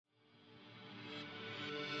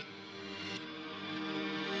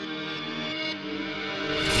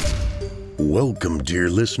Welcome, dear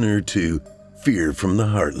listener, to Fear from the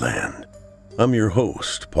Heartland. I'm your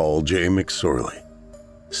host, Paul J. McSorley.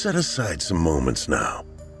 Set aside some moments now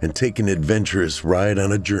and take an adventurous ride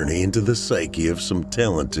on a journey into the psyche of some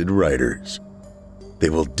talented writers. They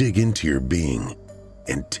will dig into your being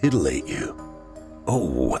and titillate you.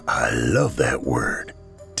 Oh, I love that word,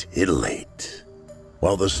 titillate.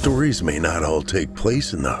 While the stories may not all take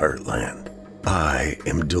place in the Heartland, I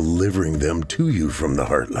am delivering them to you from the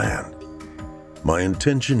Heartland. My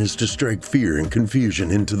intention is to strike fear and confusion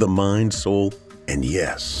into the mind, soul, and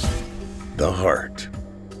yes, the heart.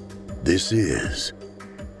 This is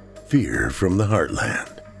Fear from the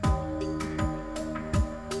Heartland.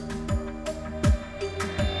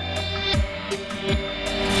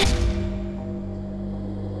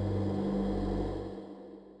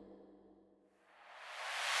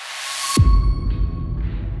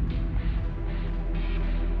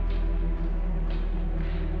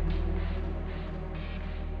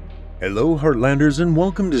 Hello, Heartlanders, and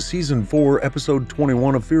welcome to Season 4, Episode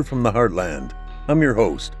 21 of Fear from the Heartland. I'm your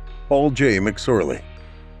host, Paul J. McSorley.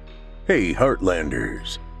 Hey,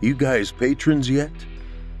 Heartlanders, you guys patrons yet?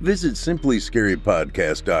 Visit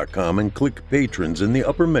simplyscarypodcast.com and click Patrons in the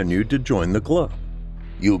upper menu to join the club.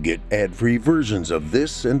 You'll get ad-free versions of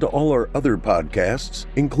this and all our other podcasts,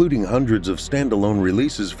 including hundreds of standalone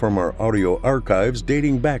releases from our audio archives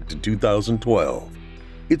dating back to 2012.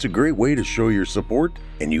 It's a great way to show your support,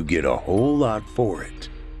 and you get a whole lot for it.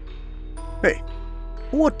 Hey,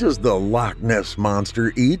 what does the Loch Ness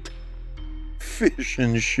Monster eat? Fish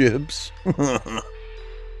and chips?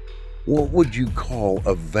 What would you call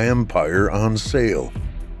a vampire on sale?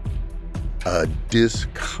 A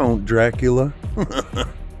discount Dracula?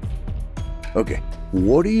 Okay,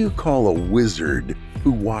 what do you call a wizard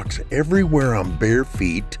who walks everywhere on bare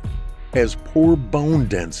feet, has poor bone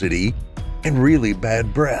density, and really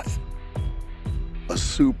bad breath? A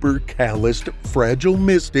super calloused, fragile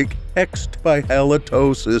mystic hexed by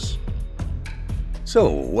halitosis. So,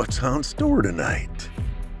 what's on store tonight?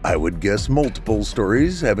 I would guess multiple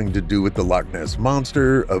stories having to do with the Loch Ness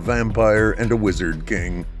Monster, a vampire, and a wizard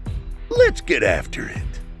king. Let's get after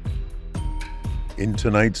it. In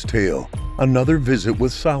tonight's tale, another visit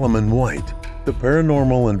with Solomon White, the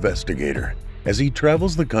paranormal investigator, as he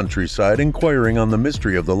travels the countryside inquiring on the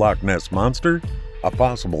mystery of the Loch Ness Monster, a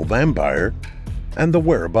possible vampire, and the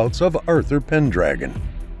whereabouts of Arthur Pendragon.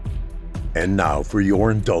 And now for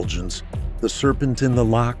your indulgence, The Serpent in the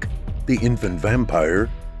Loch, The Infant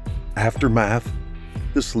Vampire, Aftermath,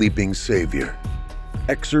 The Sleeping Savior.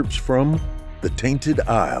 Excerpts from The Tainted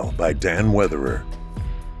Isle by Dan Weatherer.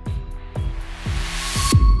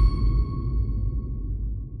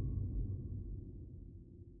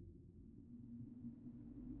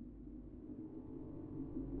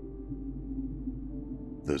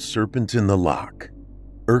 The Serpent in the Loch,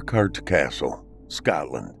 Urquhart Castle,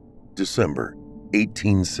 Scotland, December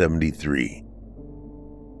 1873.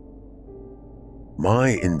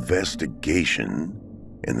 My investigation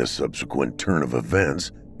and the subsequent turn of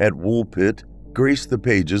events at Woolpit graced the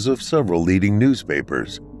pages of several leading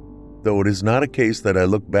newspapers. Though it is not a case that I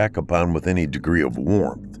look back upon with any degree of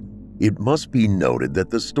warmth, it must be noted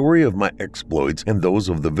that the story of my exploits and those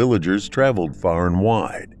of the villagers traveled far and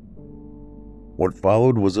wide. What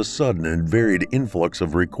followed was a sudden and varied influx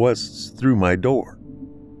of requests through my door.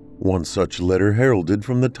 One such letter heralded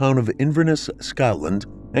from the town of Inverness, Scotland,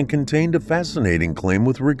 and contained a fascinating claim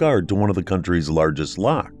with regard to one of the country's largest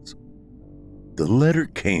lochs. The letter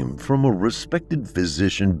came from a respected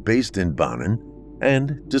physician based in Bonnin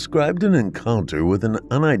and described an encounter with an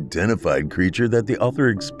unidentified creature that the author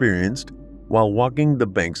experienced while walking the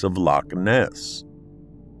banks of Loch Ness.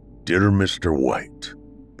 Dear Mr. White,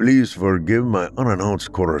 please forgive my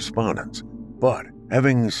unannounced correspondence, but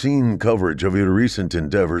having seen coverage of your recent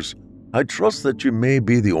endeavors, I trust that you may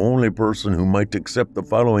be the only person who might accept the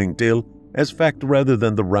following tale as fact rather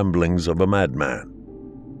than the ramblings of a madman.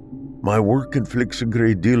 My work inflicts a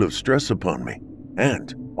great deal of stress upon me,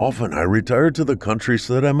 and often I retire to the country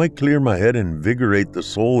so that I might clear my head and invigorate the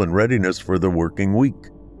soul in readiness for the working week.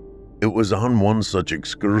 It was on one such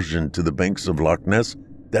excursion to the banks of Loch Ness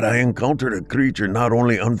that I encountered a creature not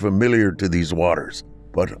only unfamiliar to these waters,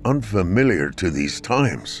 but unfamiliar to these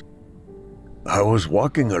times. I was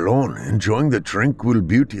walking alone, enjoying the tranquil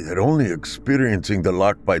beauty that only experiencing the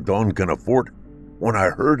loch by dawn can afford, when I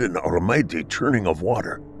heard an almighty churning of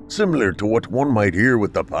water, similar to what one might hear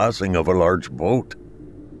with the passing of a large boat.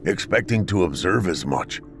 Expecting to observe as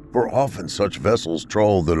much, for often such vessels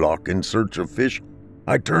trawl the loch in search of fish,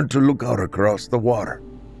 I turned to look out across the water.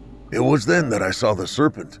 It was then that I saw the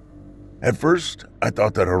serpent. At first, I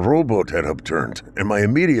thought that a rowboat had upturned, and my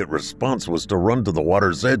immediate response was to run to the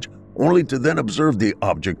water's edge, only to then observe the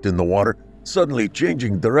object in the water suddenly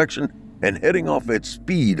changing direction and heading off at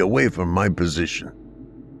speed away from my position.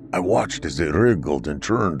 I watched as it wriggled and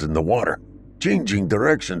turned in the water, changing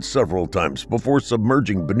direction several times before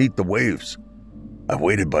submerging beneath the waves. I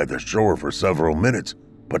waited by the shore for several minutes,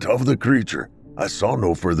 but of the creature, I saw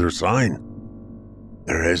no further sign.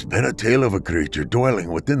 There has been a tale of a creature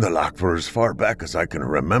dwelling within the loch for as far back as I can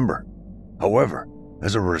remember. However,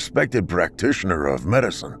 as a respected practitioner of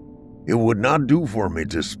medicine, it would not do for me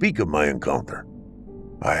to speak of my encounter.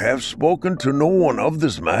 I have spoken to no one of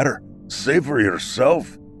this matter, save for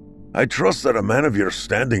yourself. I trust that a man of your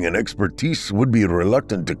standing and expertise would be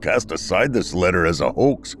reluctant to cast aside this letter as a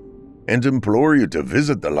hoax, and implore you to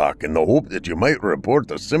visit the loch in the hope that you might report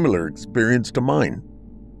a similar experience to mine.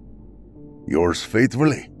 Yours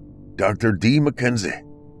faithfully, Dr. D. Mackenzie.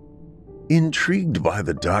 Intrigued by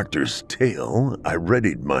the doctor's tale, I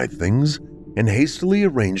readied my things and hastily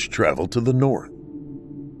arranged travel to the north.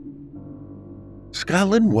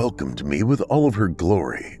 Scotland welcomed me with all of her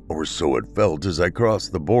glory, or so it felt as I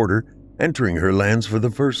crossed the border, entering her lands for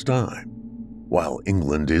the first time. While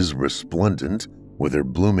England is resplendent, with her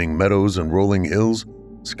blooming meadows and rolling hills,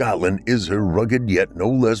 Scotland is her rugged yet no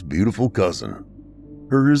less beautiful cousin.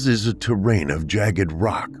 Hers is a terrain of jagged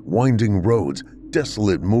rock, winding roads,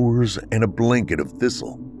 desolate moors, and a blanket of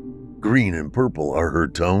thistle. Green and purple are her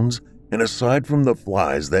tones, and aside from the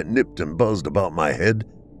flies that nipped and buzzed about my head,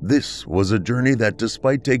 this was a journey that,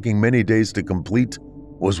 despite taking many days to complete,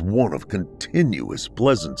 was one of continuous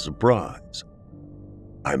pleasant surprise.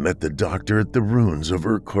 I met the doctor at the ruins of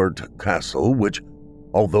Urquhart Castle, which,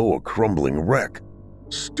 although a crumbling wreck,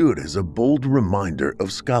 stood as a bold reminder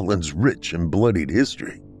of Scotland's rich and bloodied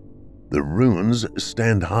history. The ruins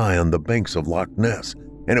stand high on the banks of Loch Ness,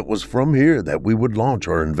 and it was from here that we would launch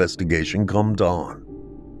our investigation come dawn.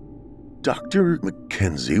 Dr.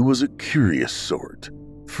 Mackenzie was a curious sort,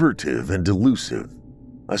 furtive and elusive.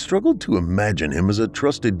 I struggled to imagine him as a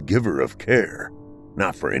trusted giver of care,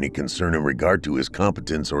 not for any concern in regard to his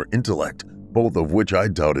competence or intellect, both of which I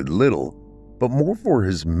doubted little, but more for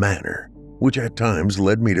his manner, which at times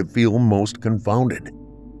led me to feel most confounded.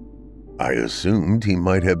 I assumed he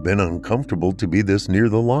might have been uncomfortable to be this near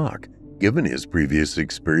the loch, given his previous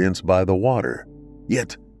experience by the water.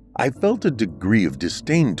 Yet, I felt a degree of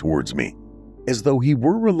disdain towards me, as though he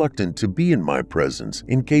were reluctant to be in my presence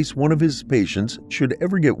in case one of his patients should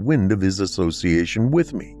ever get wind of his association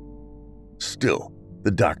with me. Still,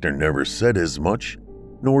 the doctor never said as much,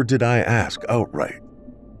 nor did I ask outright.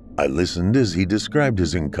 I listened as he described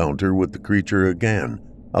his encounter with the creature again,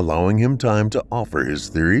 allowing him time to offer his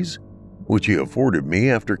theories, which he afforded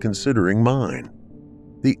me after considering mine.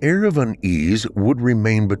 The air of unease would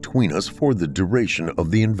remain between us for the duration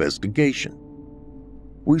of the investigation.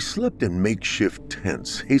 We slept in makeshift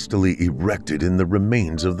tents hastily erected in the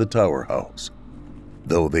remains of the tower house.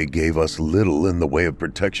 Though they gave us little in the way of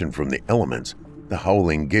protection from the elements, the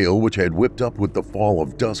howling gale which had whipped up with the fall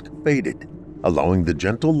of dusk faded, allowing the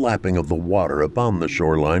gentle lapping of the water upon the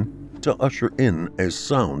shoreline to usher in a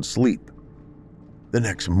sound sleep. The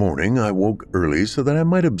next morning I woke early so that I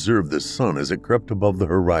might observe the sun as it crept above the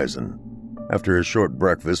horizon. After a short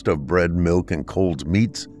breakfast of bread, milk, and cold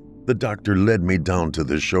meats, the doctor led me down to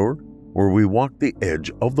the shore, where we walked the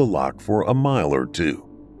edge of the loch for a mile or two.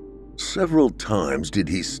 Several times did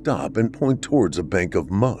he stop and point towards a bank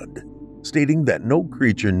of mud, stating that no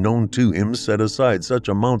creature known to him set aside such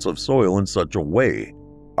amounts of soil in such a way,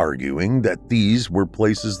 arguing that these were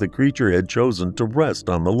places the creature had chosen to rest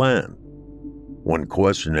on the land. When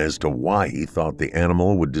questioned as to why he thought the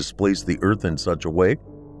animal would displace the earth in such a way,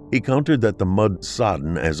 he countered that the mud,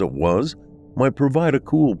 sodden as it was, might provide a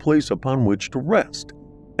cool place upon which to rest,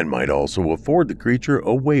 and might also afford the creature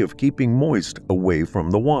a way of keeping moist away from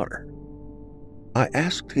the water. I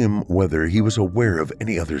asked him whether he was aware of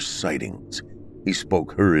any other sightings. He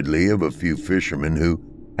spoke hurriedly of a few fishermen who,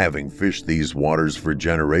 having fished these waters for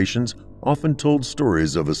generations, often told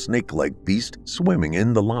stories of a snake-like beast swimming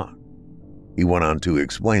in the loch. He went on to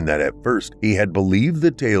explain that at first he had believed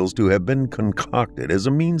the tales to have been concocted as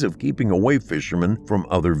a means of keeping away fishermen from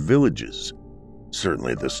other villages.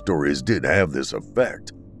 Certainly the stories did have this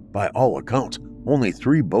effect. By all accounts, only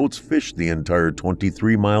 3 boats fished the entire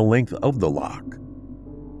 23-mile length of the loch.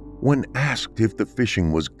 When asked if the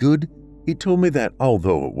fishing was good, he told me that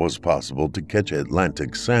although it was possible to catch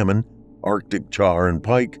Atlantic salmon, Arctic char, and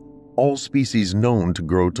pike, all species known to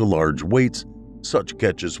grow to large weights, such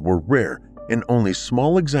catches were rare and only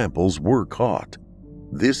small examples were caught.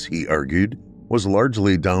 This, he argued, was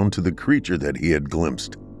largely down to the creature that he had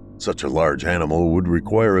glimpsed, Such a large animal would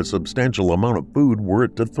require a substantial amount of food were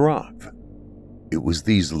it to thrive. It was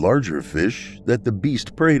these larger fish that the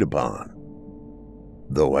beast preyed upon.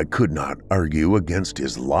 Though I could not argue against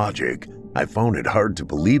his logic, I found it hard to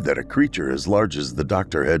believe that a creature as large as the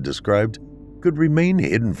doctor had described could remain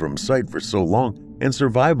hidden from sight for so long and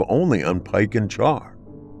survive only on pike and char.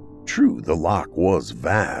 True, the loch was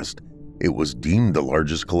vast. It was deemed the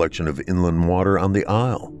largest collection of inland water on the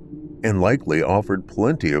isle, and likely offered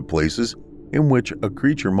plenty of places in which a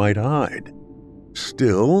creature might hide.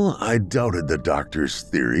 Still, I doubted the doctor's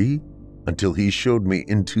theory until he showed me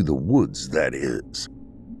into the woods, that is.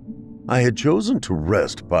 I had chosen to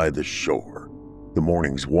rest by the shore. The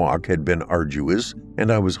morning's walk had been arduous,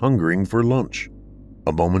 and I was hungering for lunch.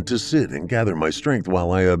 A moment to sit and gather my strength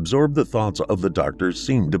while I absorbed the thoughts of the doctor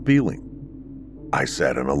seemed appealing. I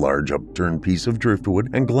sat on a large upturned piece of driftwood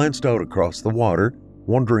and glanced out across the water,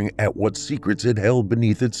 wondering at what secrets it held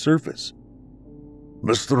beneath its surface.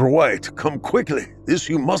 "Mr. White, come quickly! This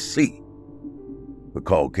you must see!" The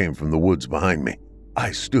call came from the woods behind me.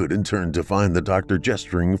 I stood and turned to find the doctor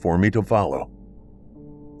gesturing for me to follow.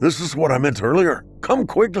 "This is what I meant earlier. Come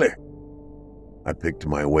quickly!" I picked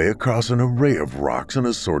my way across an array of rocks and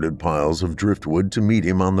assorted piles of driftwood to meet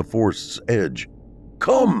him on the forest's edge.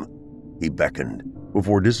 "Come!" he beckoned,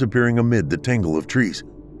 before disappearing amid the tangle of trees.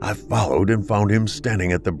 I followed and found him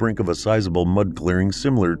standing at the brink of a sizable mud clearing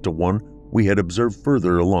similar to one we had observed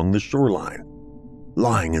further along the shoreline.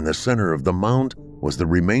 Lying in the center of the mound was the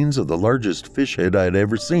remains of the largest fish head I had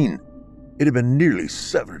ever seen. It had been nearly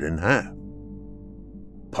severed in half.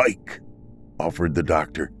 "Pike," offered the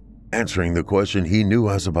doctor, answering the question he knew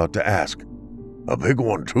I was about to ask. "A big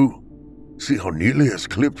one, too. See how neatly it's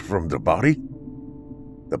clipped from the body?"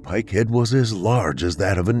 The pike head was as large as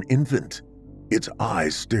that of an infant. Its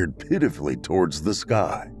eyes stared pitifully towards the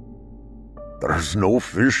sky. "There's no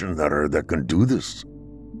fish in there that can do this,"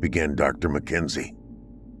 began Dr. Mackenzie.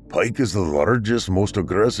 "Pike is the largest, most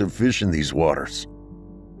aggressive fish in these waters."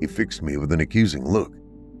 He fixed me with an accusing look.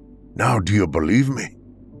 "Now do you believe me?"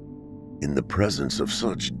 In the presence of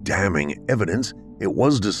such damning evidence, it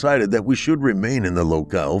was decided that we should remain in the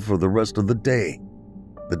locale for the rest of the day.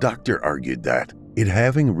 The doctor argued that, it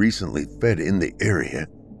having recently fed in the area,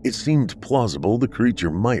 it seemed plausible the creature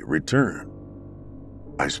might return.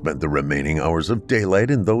 I spent the remaining hours of daylight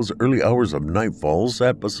and those early hours of nightfall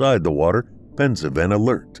sat beside the water, pensive and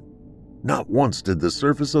alert. Not once did the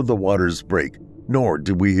surface of the waters break, nor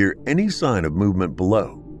did we hear any sign of movement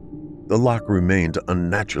below. The loch remained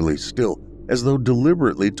unnaturally still, as though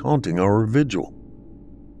deliberately taunting our vigil.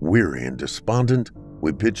 Weary and despondent,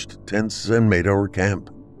 we pitched tents and made our camp.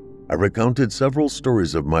 I recounted several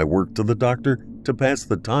stories of my work to the doctor to pass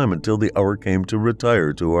the time until the hour came to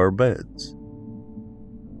retire to our beds.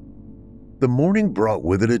 The morning brought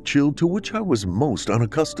with it a chill to which I was most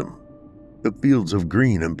unaccustomed. The fields of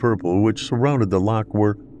green and purple which surrounded the loch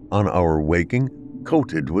were, on our waking,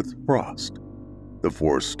 coated with frost. The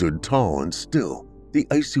forest stood tall and still, the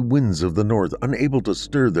icy winds of the north unable to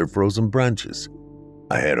stir their frozen branches.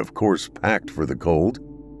 I had, of course, packed for the cold,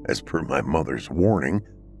 as per my mother's warning,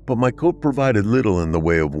 but my coat provided little in the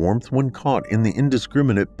way of warmth when caught in the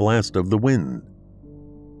indiscriminate blast of the wind.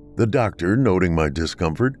 The doctor, noting my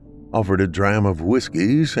discomfort, offered a dram of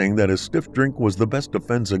whiskey, saying that a stiff drink was the best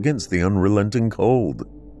defense against the unrelenting cold.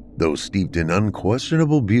 Though steeped in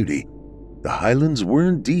unquestionable beauty, the Highlands were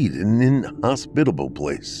indeed an inhospitable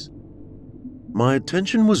place. My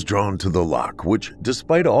attention was drawn to the loch, which,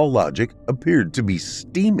 despite all logic, appeared to be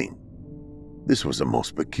steaming. This was a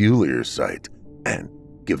most peculiar sight, and,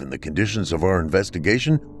 given the conditions of our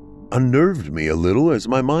investigation, unnerved me a little as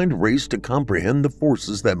my mind raced to comprehend the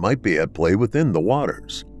forces that might be at play within the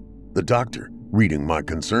waters. The doctor, reading my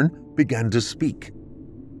concern, began to speak.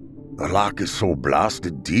 "The loch is so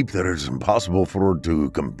blasted deep that it is impossible for it to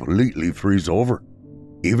completely freeze over.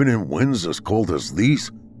 Even in winds as cold as these,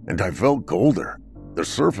 and I felt colder, the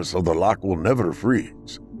surface of the loch will never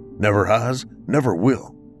freeze. Never has, never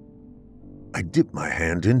will." I dipped my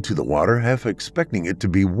hand into the water, half expecting it to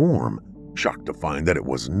be warm, shocked to find that it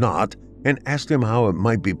was not, and asked him how it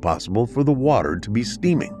might be possible for the water to be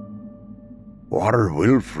steaming. "Water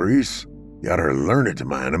will freeze. You're a learned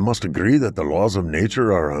man and must agree that the laws of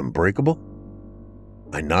nature are unbreakable."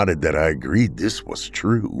 I nodded that I agreed this was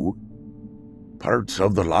true. "Parts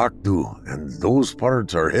of the loch do, and those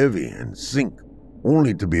parts are heavy and sink,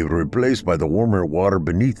 only to be replaced by the warmer water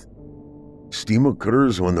beneath. Steam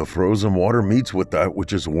occurs when the frozen water meets with that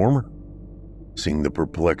which is warmer." Seeing the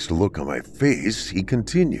perplexed look on my face, he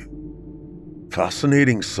continued.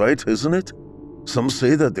 "Fascinating sight, isn't it? Some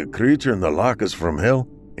say that the creature in the loch is from hell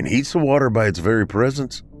and heats the water by its very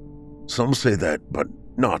presence. Some say that, but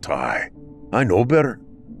not I. I know better.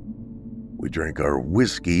 We drank our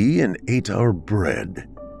whiskey and ate our bread.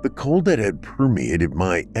 The cold that had permeated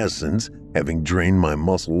my essence, having drained my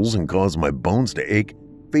muscles and caused my bones to ache,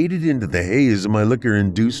 faded into the haze of my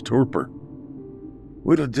liquor-induced torpor.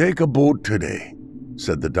 "We'll take a boat today,"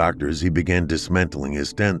 said the doctor as he began dismantling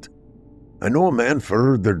his tent. "I know a man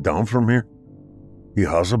further down from here. He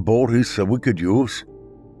has a boat he said we could use.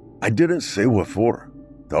 I didn't say what for.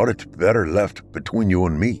 Thought it's better left between you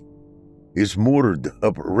and me. It's moored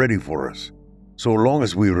up ready for us. So long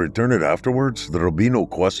as we return it afterwards, there'll be no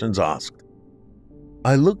questions asked."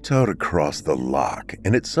 I looked out across the loch,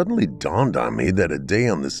 and it suddenly dawned on me that a day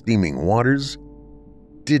on the steaming waters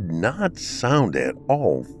did not sound at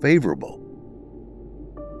all favorable.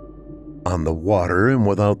 On the water and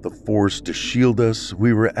without the force to shield us,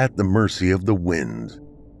 we were at the mercy of the wind.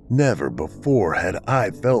 Never before had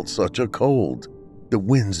I felt such a cold. The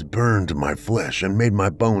winds burned my flesh and made my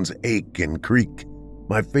bones ache and creak.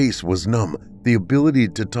 My face was numb, the ability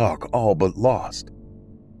to talk all but lost.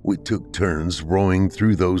 We took turns rowing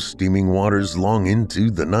through those steaming waters long into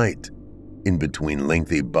the night. In between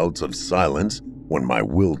lengthy bouts of silence, when my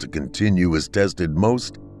will to continue was tested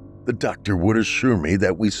most, the doctor would assure me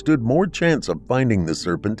that we stood more chance of finding the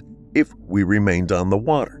serpent if we remained on the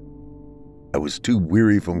water. I was too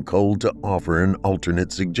weary from cold to offer an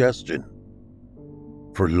alternate suggestion.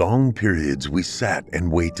 For long periods we sat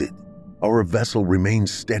and waited. Our vessel remained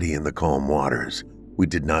steady in the calm waters. We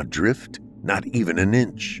did not drift, not even an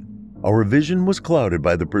inch. Our vision was clouded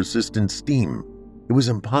by the persistent steam. It was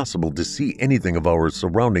impossible to see anything of our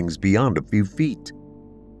surroundings beyond a few feet.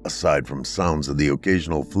 Aside from sounds of the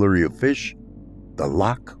occasional flurry of fish, the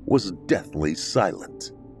loch was deathly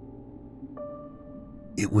silent.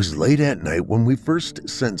 It was late at night when we first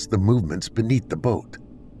sensed the movements beneath the boat.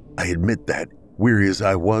 I admit that, weary as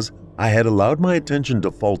I was, I had allowed my attention to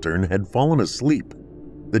falter and had fallen asleep.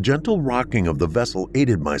 The gentle rocking of the vessel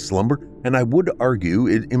aided my slumber, and I would argue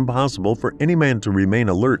it impossible for any man to remain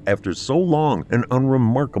alert after so long an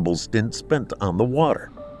unremarkable stint spent on the water.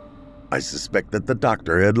 I suspect that the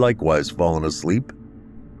doctor had likewise fallen asleep.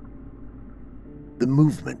 The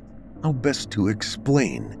movement, how best to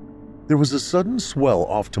explain? There was a sudden swell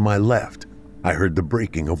off to my left. I heard the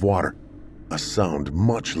breaking of water, a sound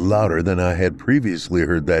much louder than I had previously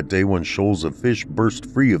heard that day when shoals of fish burst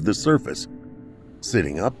free of the surface.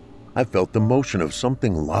 Sitting up, I felt the motion of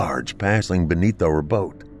something large passing beneath our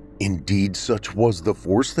boat. Indeed, such was the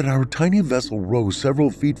force that our tiny vessel rose several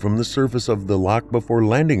feet from the surface of the loch before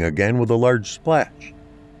landing again with a large splash.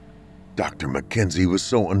 Dr. Mackenzie was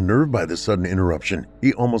so unnerved by the sudden interruption,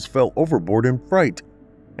 he almost fell overboard in fright,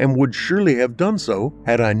 and would surely have done so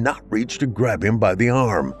had I not reached to grab him by the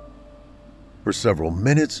arm. For several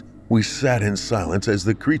minutes, we sat in silence as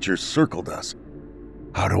the creature circled us.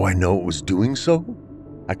 How do I know it was doing so?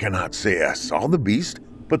 I cannot say I saw the beast,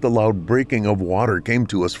 but the loud breaking of water came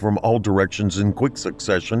to us from all directions in quick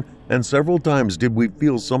succession, and several times did we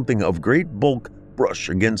feel something of great bulk brush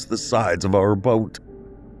against the sides of our boat.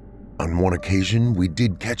 On one occasion, we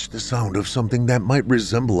did catch the sound of something that might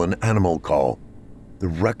resemble an animal call, the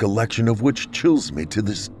recollection of which chills me to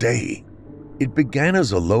this day. It began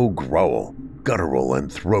as a low growl, guttural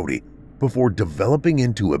and throaty, before developing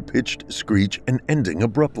into a pitched screech and ending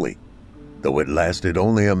abruptly. Though it lasted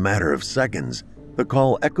only a matter of seconds, the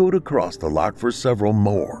call echoed across the loch for several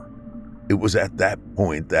more. It was at that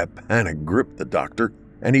point that panic gripped the doctor,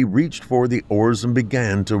 and he reached for the oars and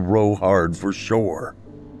began to row hard for shore.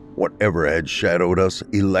 Whatever had shadowed us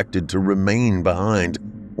elected to remain behind,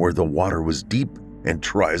 where the water was deep, and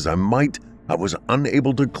try as I might, I was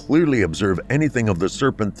unable to clearly observe anything of the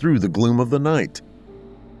serpent through the gloom of the night.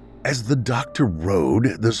 As the doctor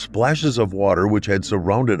rowed, the splashes of water which had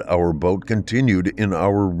surrounded our boat continued in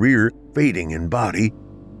our rear, fading in body,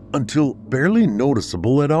 until barely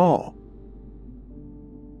noticeable at all.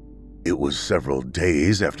 It was several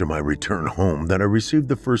days after my return home that I received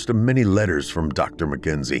the first of many letters from Dr.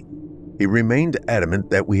 Mackenzie. He remained adamant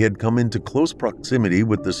that we had come into close proximity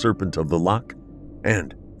with the serpent of the loch,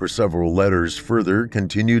 and for several letters further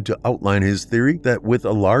continued to outline his theory that with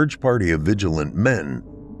a large party of vigilant men,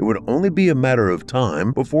 it would only be a matter of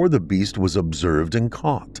time before the beast was observed and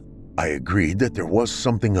caught. I agreed that there was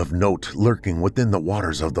something of note lurking within the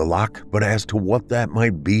waters of the loch, but as to what that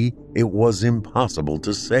might be, it was impossible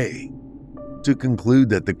to say. To conclude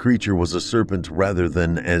that the creature was a serpent rather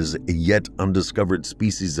than as a yet undiscovered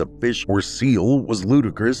species of fish or seal was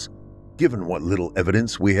ludicrous, given what little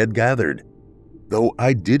evidence we had gathered, though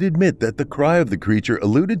I did admit that the cry of the creature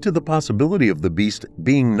alluded to the possibility of the beast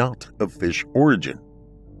being not of fish origin.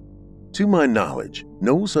 To my knowledge,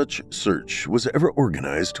 no such search was ever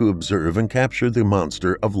organized to observe and capture the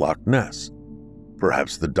monster of Loch Ness.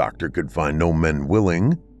 Perhaps the doctor could find no men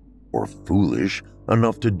willing, or foolish,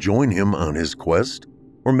 enough to join him on his quest,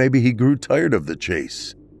 or maybe he grew tired of the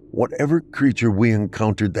chase. Whatever creature we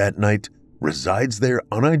encountered that night resides there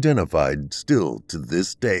unidentified still to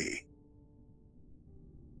this day.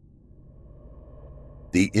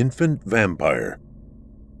 The Infant Vampire.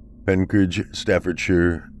 Penkridge,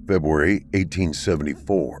 Staffordshire, February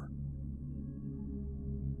 1874.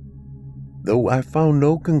 Though I found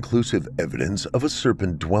no conclusive evidence of a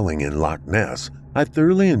serpent dwelling in Loch Ness, I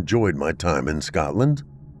thoroughly enjoyed my time in Scotland.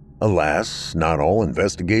 Alas, not all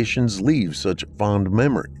investigations leave such fond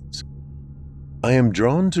memories. I am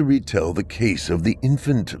drawn to retell the case of the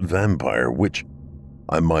infant vampire, which,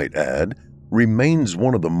 I might add, remains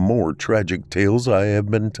one of the more tragic tales I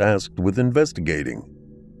have been tasked with investigating.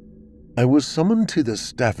 I was summoned to the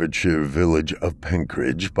Staffordshire village of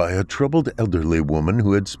Penkridge by a troubled elderly woman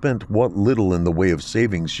who had spent what little in the way of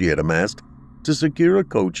savings she had amassed to secure a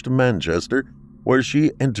coach to Manchester, where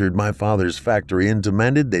she entered my father's factory and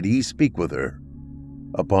demanded that he speak with her.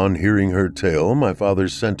 Upon hearing her tale, my father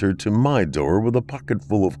sent her to my door with a pocket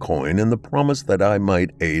full of coin and the promise that I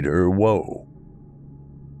might aid her woe.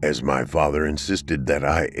 As my father insisted that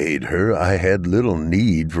I aid her, I had little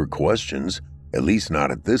need for questions, at least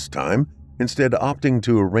not at this time, instead opting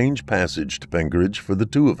to arrange passage to Penkridge for the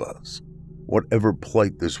two of us. Whatever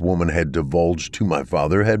plight this woman had divulged to my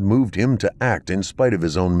father had moved him to act in spite of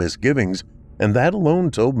his own misgivings, and that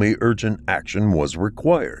alone told me urgent action was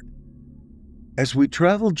required. As we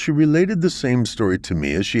traveled, she related the same story to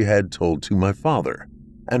me as she had told to my father,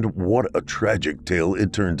 and what a tragic tale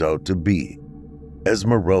it turned out to be.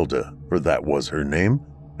 Esmeralda, for that was her name,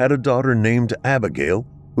 had a daughter named Abigail,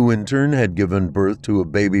 who in turn had given birth to a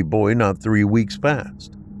baby boy not 3 weeks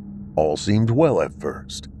past. All seemed well at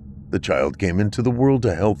first. The child came into the world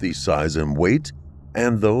a healthy size and weight,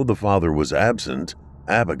 and though the father was absent,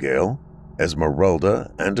 Abigail, Esmeralda,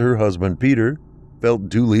 and her husband Peter felt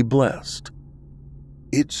duly blessed.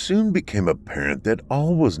 It soon became apparent that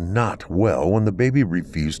all was not well when the baby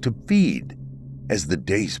refused to feed. As the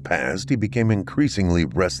days passed, he became increasingly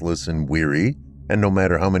restless and weary, and no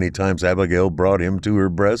matter how many times Abigail brought him to her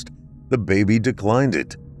breast, the baby declined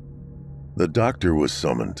it. The doctor was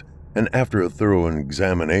summoned, and after a thorough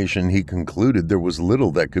examination, he concluded there was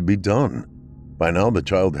little that could be done. By now the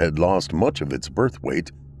child had lost much of its birth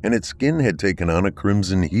weight, and its skin had taken on a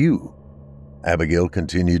crimson hue. Abigail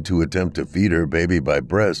continued to attempt to feed her baby by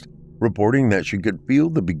breast, reporting that she could feel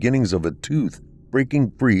the beginnings of a tooth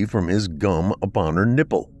breaking free from his gum upon her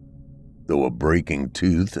nipple. Though a breaking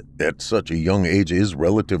tooth at such a young age is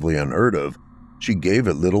relatively unheard of, she gave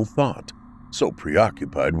it little thought, so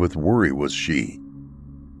preoccupied with worry was she.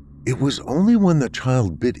 It was only when the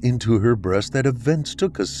child bit into her breast that events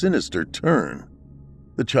took a sinister turn.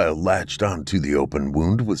 The child latched onto the open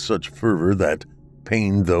wound with such fervor that,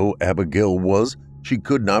 pained though Abigail was, she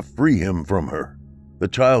could not free him from her. The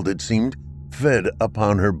child, it seemed, fed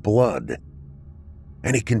upon her blood.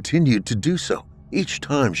 And he continued to do so. Each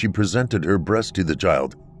time she presented her breast to the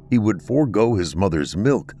child, he would forego his mother's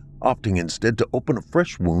milk, opting instead to open a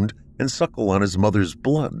fresh wound and suckle on his mother's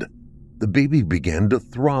blood. The baby began to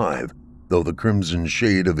thrive, though the crimson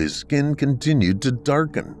shade of his skin continued to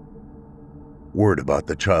darken. Word about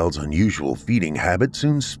the child's unusual feeding habit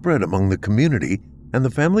soon spread among the community, and the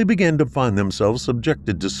family began to find themselves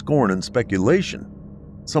subjected to scorn and speculation.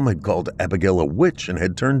 Some had called Abigail a witch and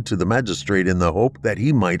had turned to the magistrate in the hope that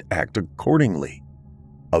he might act accordingly.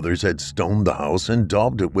 Others had stoned the house and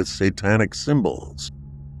daubed it with satanic symbols.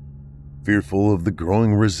 Fearful of the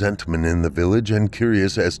growing resentment in the village and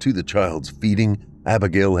curious as to the child's feeding,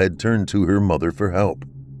 Abigail had turned to her mother for help.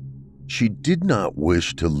 She did not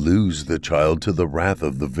wish to lose the child to the wrath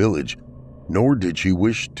of the village, nor did she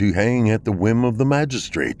wish to hang at the whim of the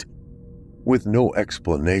magistrate. With no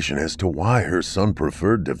explanation as to why her son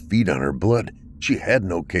preferred to feed on her blood, she had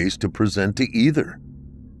no case to present to either.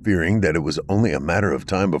 Fearing that it was only a matter of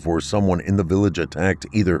time before someone in the village attacked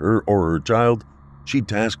either her or her child, she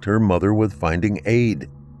tasked her mother with finding aid.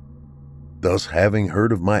 Thus, having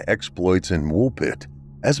heard of my exploits in Woolpit,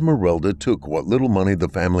 Esmeralda took what little money the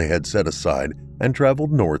family had set aside and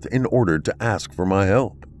traveled north in order to ask for my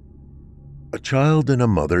help. A child and a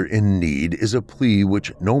mother in need is a plea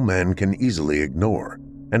which no man can easily ignore,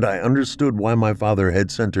 and I understood why my father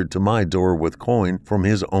had sent her to my door with coin from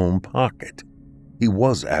his own pocket. He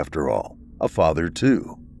was, after all, a father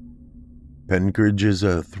too. Penkridge is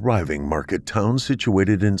a thriving market town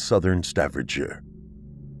situated in southern Staffordshire.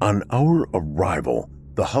 On our arrival,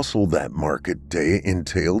 the hustle that market day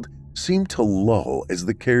entailed seemed to lull as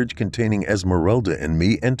the carriage containing Esmeralda and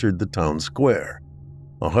me entered the town square.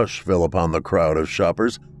 A hush fell upon the crowd of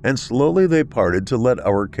shoppers, and slowly they parted to let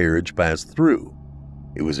our carriage pass through.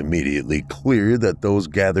 It was immediately clear that those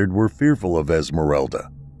gathered were fearful of Esmeralda.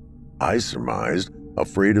 I surmised,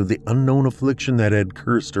 afraid of the unknown affliction that had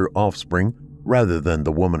cursed her offspring rather than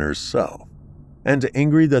the woman herself, and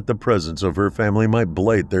angry that the presence of her family might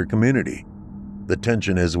blight their community. The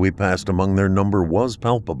tension as we passed among their number was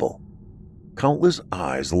palpable. Countless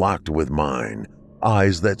eyes locked with mine,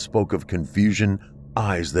 eyes that spoke of confusion,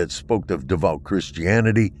 eyes that spoke of devout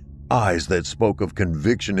Christianity, eyes that spoke of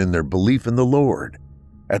conviction in their belief in the Lord.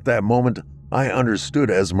 At that moment, I understood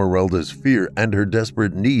Esmeralda's fear and her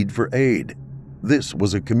desperate need for aid. This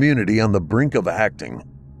was a community on the brink of acting.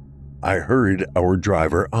 I hurried our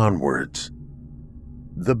driver onwards.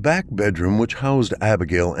 The back bedroom which housed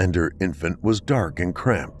Abigail and her infant was dark and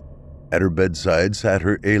cramped. At her bedside sat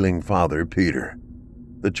her ailing father, Peter.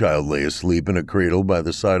 The child lay asleep in a cradle by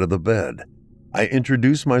the side of the bed. I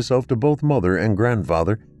introduced myself to both mother and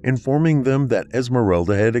grandfather, informing them that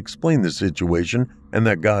Esmeralda had explained the situation and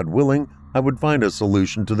that, God willing, I would find a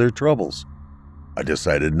solution to their troubles. I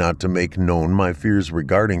decided not to make known my fears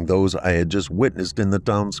regarding those I had just witnessed in the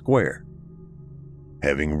town square.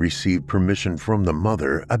 Having received permission from the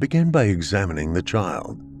mother, I began by examining the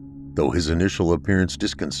child. Though his initial appearance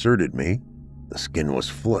disconcerted me, the skin was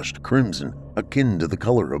flushed crimson, akin to the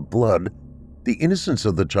color of blood. The innocence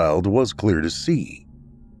of the child was clear to see.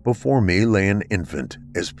 Before me lay an infant,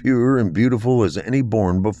 as pure and beautiful as any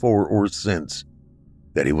born before or since.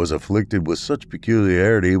 That he was afflicted with such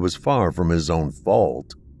peculiarity was far from his own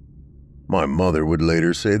fault. My mother would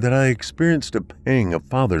later say that I experienced a pang of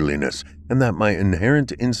fatherliness, and that my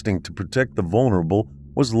inherent instinct to protect the vulnerable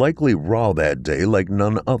was likely raw that day like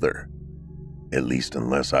none other. At least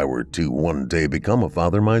unless I were to one day become a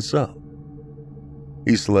father myself.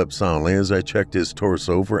 He slept soundly as I checked his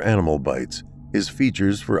torso for animal bites, his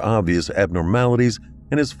features for obvious abnormalities,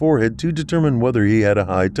 and his forehead to determine whether he had a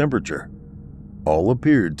high temperature. All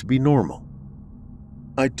appeared to be normal.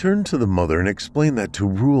 I turned to the mother and explained that to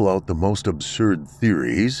rule out the most absurd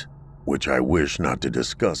theories, which I wish not to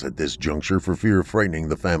discuss at this juncture for fear of frightening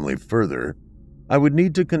the family further, I would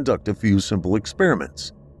need to conduct a few simple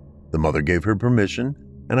experiments. The mother gave her permission,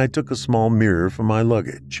 and I took a small mirror from my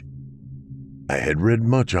luggage. I had read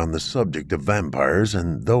much on the subject of vampires,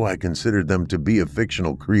 and though I considered them to be a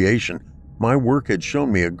fictional creation, my work had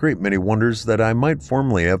shown me a great many wonders that I might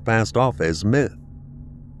formerly have passed off as myth.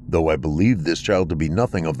 Though I believed this child to be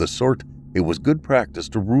nothing of the sort, it was good practice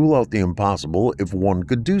to rule out the impossible if one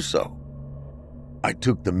could do so. I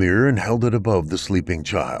took the mirror and held it above the sleeping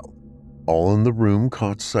child. All in the room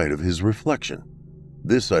caught sight of his reflection.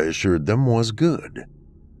 This, I assured them, was good.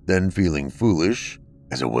 Then, feeling foolish,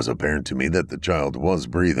 as it was apparent to me that the child was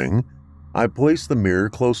breathing, I placed the mirror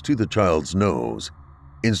close to the child's nose.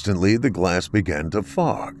 Instantly, the glass began to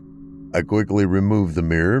fog. I quickly removed the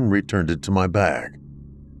mirror and returned it to my bag.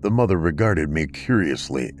 The mother regarded me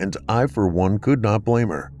curiously, and I, for one, could not blame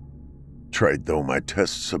her. Tried though my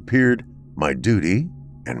tests appeared, my duty,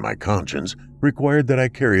 and my conscience, required that I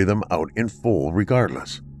carry them out in full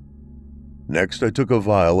regardless. Next, I took a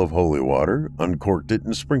vial of holy water, uncorked it,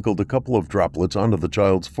 and sprinkled a couple of droplets onto the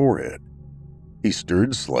child's forehead. He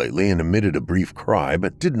stirred slightly and emitted a brief cry,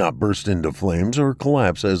 but did not burst into flames or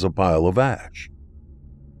collapse as a pile of ash.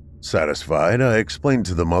 Satisfied, I explained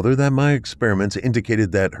to the mother that my experiments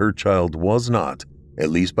indicated that her child was not,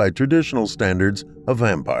 at least by traditional standards, a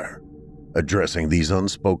vampire. Addressing these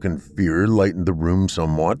unspoken fear lightened the room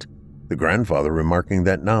somewhat, the grandfather remarking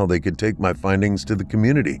that now they could take my findings to the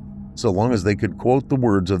community, so long as they could quote the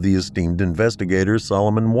words of the esteemed investigator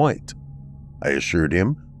Solomon White. I assured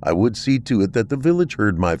him I would see to it that the village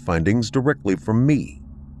heard my findings directly from me.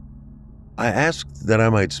 I asked that I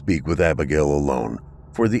might speak with Abigail alone,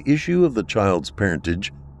 for the issue of the child's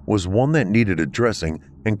parentage was one that needed addressing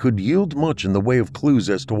and could yield much in the way of clues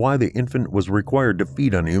as to why the infant was required to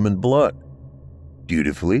feed on human blood.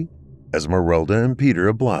 Dutifully, Esmeralda and Peter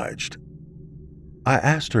obliged. I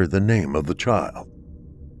asked her the name of the child.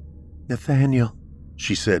 "Nathaniel,"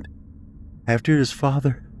 she said, "after his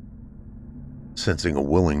father." Sensing a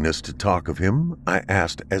willingness to talk of him, I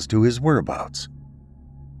asked as to his whereabouts.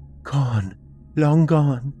 "Gone, long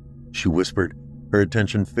gone," she whispered, her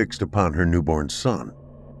attention fixed upon her newborn son.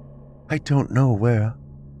 "I don't know where."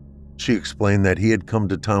 She explained that he had come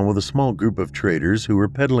to town with a small group of traders who were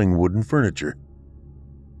peddling wooden furniture.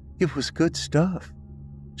 "It was good stuff,"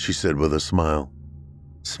 she said with a smile.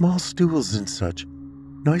 "Small stools and such,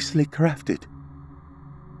 nicely crafted."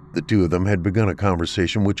 The two of them had begun a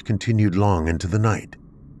conversation which continued long into the night.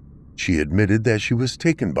 She admitted that she was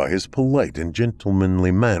taken by his polite and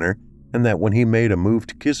gentlemanly manner, and that when he made a move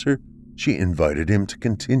to kiss her, she invited him to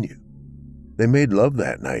continue. They made love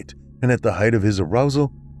that night, and at the height of his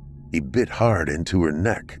arousal, he bit hard into her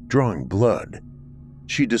neck, drawing blood.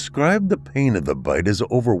 She described the pain of the bite as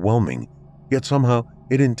overwhelming, yet somehow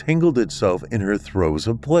it entangled itself in her throes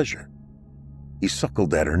of pleasure. He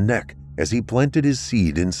suckled at her neck as he planted his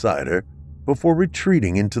seed inside her before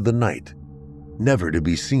retreating into the night, never to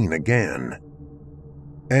be seen again.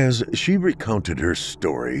 As she recounted her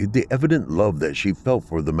story, the evident love that she felt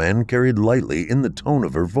for the man carried lightly in the tone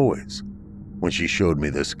of her voice. When she showed me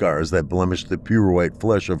the scars that blemished the pure white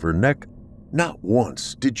flesh of her neck, not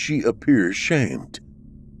once did she appear shamed.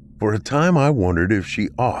 For a time I wondered if she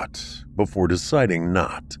ought, before deciding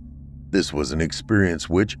not. This was an experience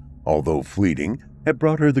which, although fleeting, had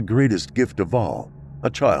brought her the greatest gift of all, a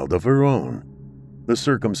child of her own. The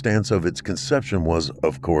circumstance of its conception was,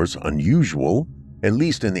 of course, unusual, at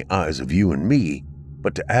least in the eyes of you and me,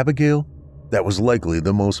 but to Abigail, that was likely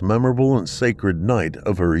the most memorable and sacred night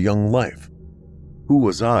of her young life. Who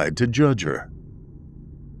was I to judge her?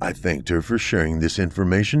 I thanked her for sharing this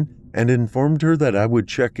information and informed her that I would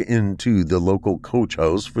check into the local coach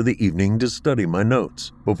house for the evening to study my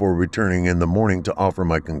notes before returning in the morning to offer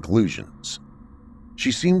my conclusions.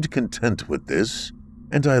 She seemed content with this,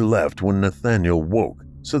 and I left when Nathaniel woke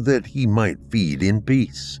so that he might feed in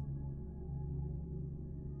peace.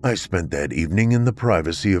 I spent that evening in the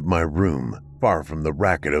privacy of my room, far from the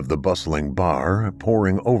racket of the bustling bar,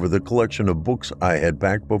 poring over the collection of books I had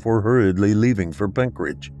packed before hurriedly leaving for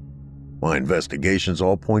Penkridge. My investigations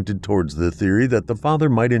all pointed towards the theory that the father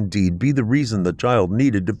might indeed be the reason the child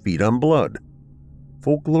needed to feed on blood.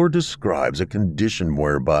 Folklore describes a condition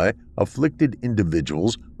whereby afflicted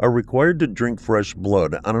individuals are required to drink fresh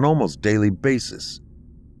blood on an almost daily basis.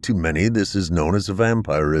 To many, this is known as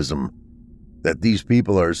vampirism. That these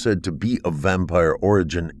people are said to be of vampire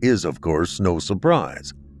origin is, of course, no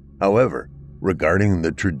surprise. However, regarding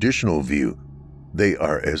the traditional view, they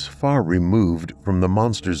are as far removed from the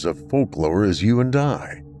monsters of folklore as you and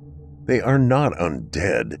I. They are not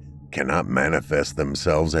undead, cannot manifest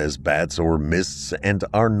themselves as bats or mists, and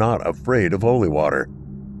are not afraid of holy water.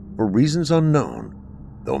 For reasons unknown,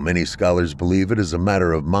 though many scholars believe it is a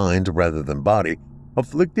matter of mind rather than body,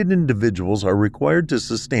 afflicted individuals are required to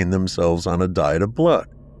sustain themselves on a diet of blood.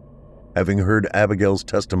 Having heard Abigail's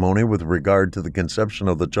testimony with regard to the conception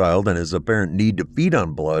of the child and his apparent need to feed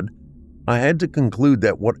on blood, I had to conclude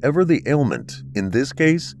that whatever the ailment, in this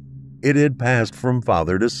case, it had passed from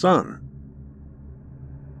father to son.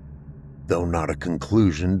 Though not a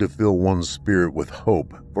conclusion to fill one's spirit with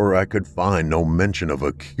hope, for I could find no mention of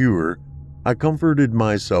a cure, I comforted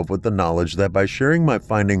myself with the knowledge that by sharing my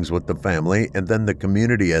findings with the family and then the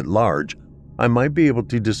community at large, I might be able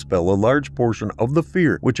to dispel a large portion of the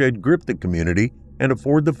fear which had gripped the community and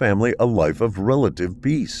afford the family a life of relative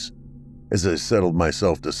peace. As I settled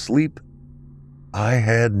myself to sleep, I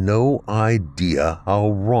had no idea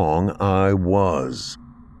how wrong I was.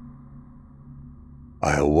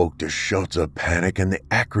 I awoke to shouts of panic and the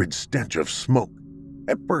acrid stench of smoke.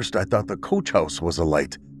 At first I thought the coach house was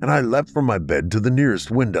alight, and I leapt from my bed to the nearest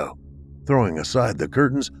window. Throwing aside the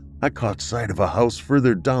curtains, I caught sight of a house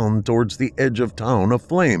further down towards the edge of town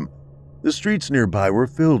aflame. The streets nearby were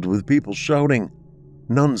filled with people shouting.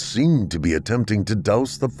 None seemed to be attempting to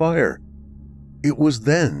douse the fire. It was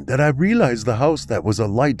then that I realized the house that was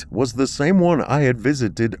alight was the same one I had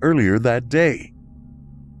visited earlier that day.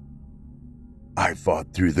 I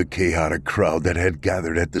fought through the chaotic crowd that had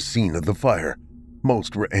gathered at the scene of the fire.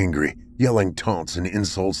 Most were angry, yelling taunts and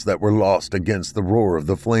insults that were lost against the roar of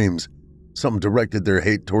the flames. Some directed their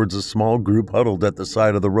hate towards a small group huddled at the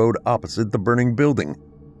side of the road opposite the burning building.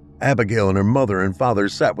 Abigail and her mother and father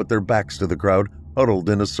sat with their backs to the crowd, huddled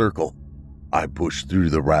in a circle. I pushed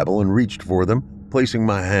through the rabble and reached for them, placing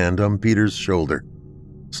my hand on Peter's shoulder.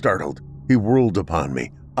 Startled, he whirled upon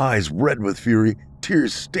me, eyes red with fury,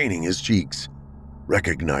 tears staining his cheeks.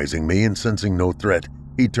 Recognizing me and sensing no threat,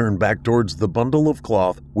 he turned back towards the bundle of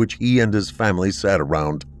cloth which he and his family sat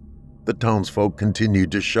around. The townsfolk continued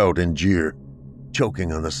to shout and jeer.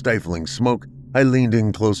 Choking on the stifling smoke, I leaned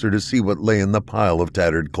in closer to see what lay in the pile of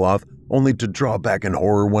tattered cloth, only to draw back in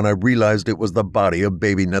horror when I realized it was the body of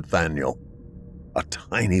baby Nathaniel. A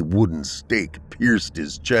tiny wooden stake pierced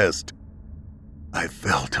his chest. I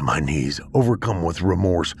fell to my knees, overcome with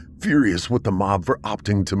remorse, furious with the mob for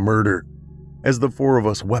opting to murder. As the four of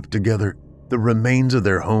us wept together, the remains of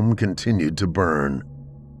their home continued to burn.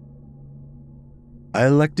 I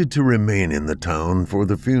elected to remain in the town for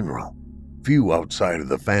the funeral. Few outside of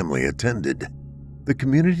the family attended. The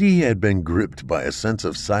community had been gripped by a sense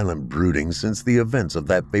of silent brooding since the events of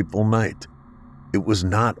that fateful night. It was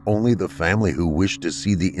not only the family who wished to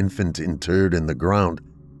see the infant interred in the ground,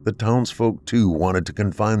 the townsfolk too wanted to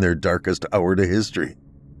confine their darkest hour to history.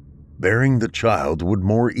 Burying the child would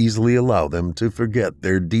more easily allow them to forget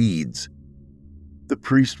their deeds. The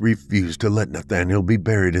priest refused to let Nathaniel be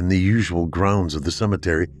buried in the usual grounds of the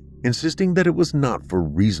cemetery, insisting that it was not for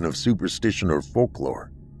reason of superstition or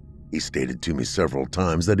folklore. He stated to me several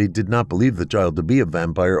times that he did not believe the child to be a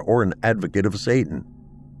vampire or an advocate of Satan,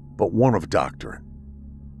 but one of doctrine.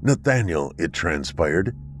 Nathaniel, it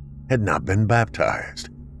transpired, had not been baptized.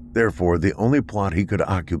 Therefore, the only plot he could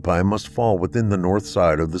occupy must fall within the north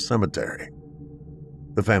side of the cemetery.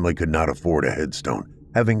 The family could not afford a headstone,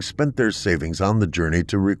 having spent their savings on the journey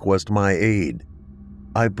to request my aid.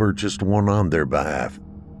 I purchased one on their behalf.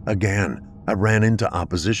 Again, I ran into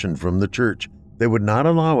opposition from the church. They would not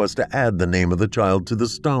allow us to add the name of the child to the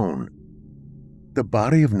stone. The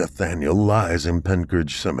body of Nathaniel lies in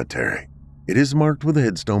Penkridge Cemetery. It is marked with a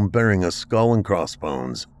headstone bearing a skull and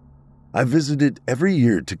crossbones. I visit it every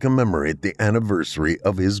year to commemorate the anniversary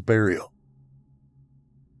of his burial.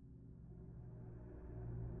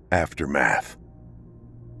 Aftermath.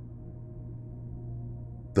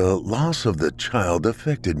 The loss of the child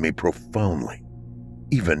affected me profoundly.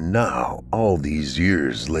 Even now, all these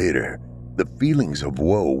years later, the feelings of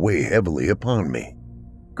woe weigh heavily upon me.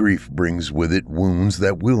 Grief brings with it wounds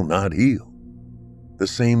that will not heal. The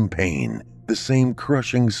same pain, the same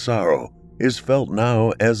crushing sorrow is felt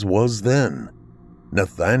now as was then.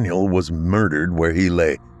 Nathaniel was murdered where he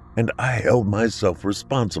lay, and I held myself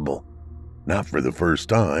responsible. Not for the first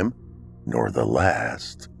time, nor the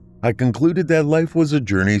last. I concluded that life was a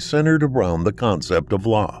journey centered around the concept of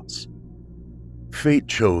loss. Fate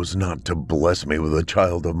chose not to bless me with a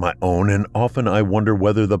child of my own, and often I wonder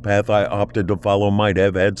whether the path I opted to follow might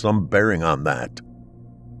have had some bearing on that.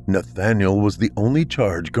 Nathaniel was the only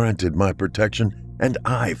charge granted my protection, and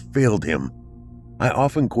I failed him. I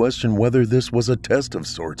often question whether this was a test of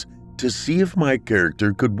sorts, to see if my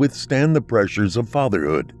character could withstand the pressures of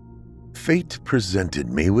fatherhood. Fate presented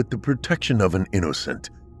me with the protection of an innocent,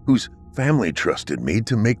 whose family trusted me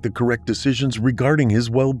to make the correct decisions regarding his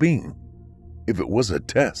well-being. If it was a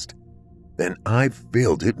test, then I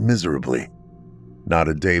failed it miserably. Not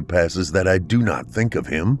a day passes that I do not think of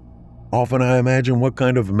him. Often I imagine what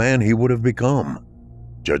kind of man he would have become.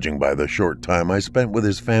 Judging by the short time I spent with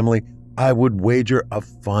his family, I would wager a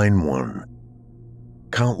fine one.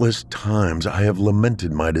 Countless times I have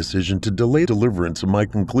lamented my decision to delay deliverance of my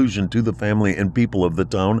conclusion to the family and people of the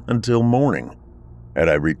town until morning. Had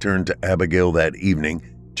I returned to Abigail that evening,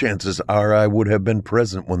 chances are I would have been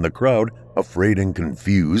present when the crowd, afraid and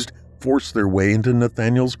confused, forced their way into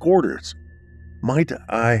Nathaniel's quarters. Might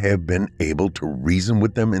I have been able to reason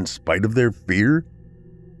with them in spite of their fear?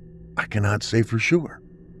 I cannot say for sure.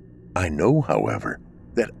 I know, however,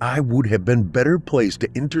 that I would have been better placed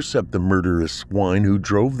to intercept the murderous swine who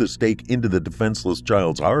drove the stake into the defenseless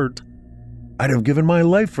child's heart. I'd have given my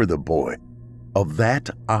life for the boy. Of that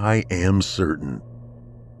I am certain.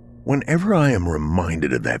 Whenever I am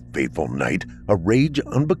reminded of that fateful night, a rage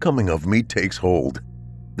unbecoming of me takes hold.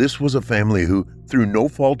 This was a family who, through no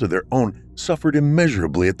fault of their own, suffered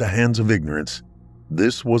immeasurably at the hands of ignorance.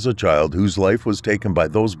 This was a child whose life was taken by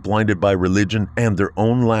those blinded by religion and their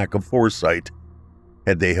own lack of foresight.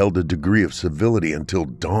 Had they held a degree of civility until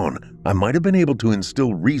dawn, I might have been able to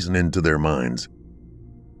instill reason into their minds.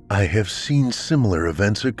 I have seen similar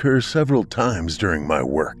events occur several times during my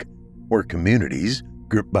work, where communities,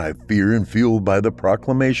 gripped by fear and fueled by the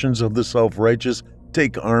proclamations of the self-righteous,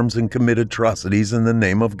 take arms and commit atrocities in the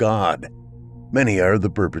name of God. Many are the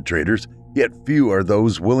perpetrators, yet few are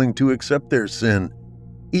those willing to accept their sin.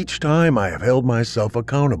 Each time I have held myself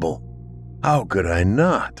accountable. How could I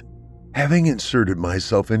not? Having inserted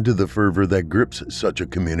myself into the fervor that grips such a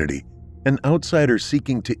community, an outsider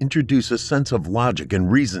seeking to introduce a sense of logic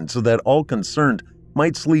and reason so that all concerned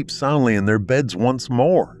might sleep soundly in their beds once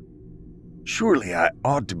more. Surely I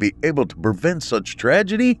ought to be able to prevent such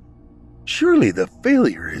tragedy? Surely the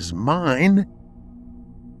failure is mine.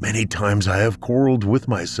 Many times I have quarreled with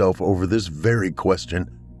myself over this very question.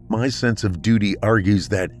 My sense of duty argues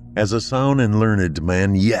that, as a sound and learned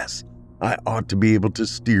man, yes, I ought to be able to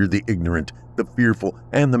steer the ignorant, the fearful,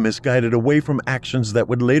 and the misguided away from actions that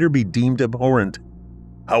would later be deemed abhorrent.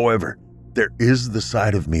 However, there is the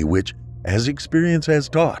side of me which, as experience has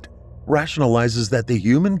taught, rationalizes that the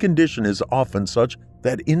human condition is often such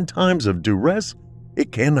that in times of duress,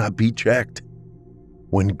 it cannot be checked.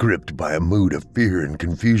 When gripped by a mood of fear and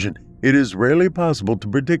confusion, it is rarely possible to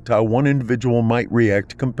predict how one individual might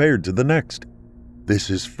react compared to the next. This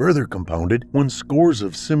is further compounded when scores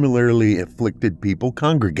of similarly afflicted people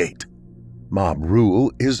congregate. Mob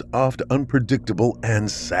rule is oft unpredictable and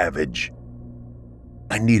savage.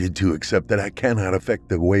 I needed to accept that I cannot affect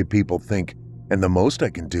the way people think, and the most I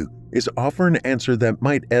can do is offer an answer that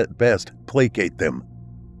might at best placate them.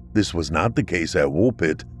 This was not the case at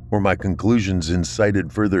Woolpit, where my conclusions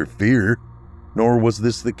incited further fear, nor was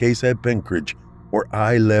this the case at Penkridge, where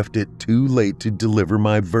I left it too late to deliver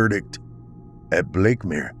my verdict. At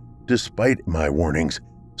Blakemere, despite my warnings,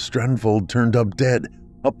 Stranfold turned up dead,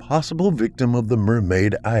 a possible victim of the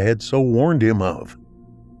mermaid I had so warned him of.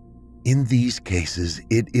 In these cases,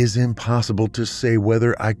 it is impossible to say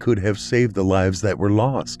whether I could have saved the lives that were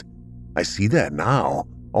lost. I see that now,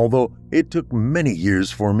 although it took many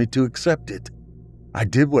years for me to accept it. I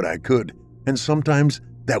did what I could, and sometimes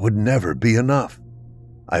that would never be enough.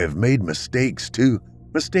 I have made mistakes too,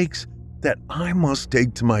 mistakes that I must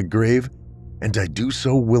take to my grave, and I do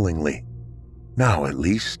so willingly. Now at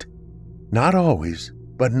least. Not always,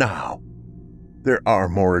 but now. There are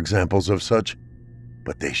more examples of such,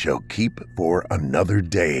 but they shall keep for another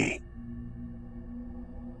day.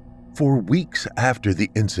 For weeks after the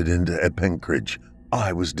incident at Penkridge,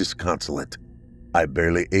 I was disconsolate. I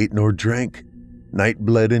barely ate nor drank. Night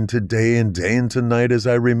bled into day and day into night as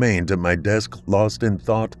I remained at my desk, lost in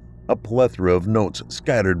thought, a plethora of notes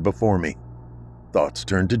scattered before me. Thoughts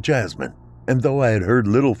turned to Jasmine, and though I had heard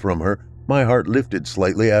little from her, my heart lifted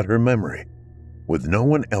slightly at her memory. With no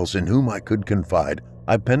one else in whom I could confide,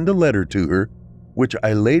 I penned a letter to her, which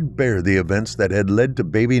I laid bare the events that had led to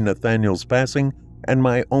baby Nathaniel's passing and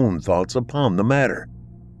my own thoughts upon the matter.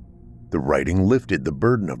 The writing lifted the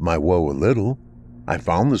burden of my woe a little. I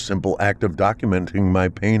found the simple act of documenting my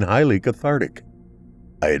pain highly cathartic.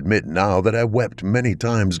 I admit now that I wept many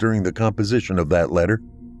times during the composition of that letter.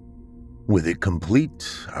 With it complete,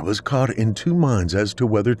 I was caught in two minds as to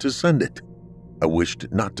whether to send it. I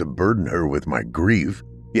wished not to burden her with my grief,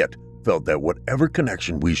 yet felt that whatever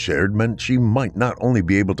connection we shared meant she might not only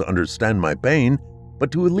be able to understand my pain,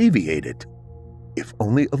 but to alleviate it, if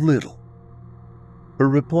only a little. Her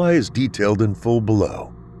reply is detailed in full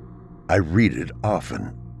below. I read it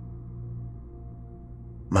often.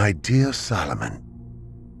 My dear Solomon,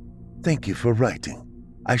 thank you for writing.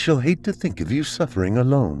 I shall hate to think of you suffering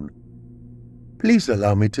alone. Please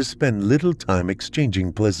allow me to spend little time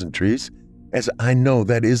exchanging pleasantries, as I know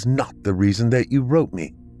that is not the reason that you wrote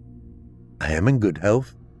me. I am in good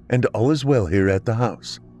health, and all is well here at the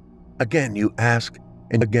house. Again you ask,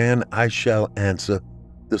 and again I shall answer.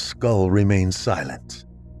 The skull remains silent.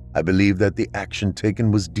 I believe that the action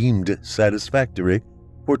taken was deemed satisfactory,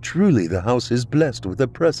 for truly the house is blessed with a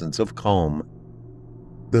presence of calm.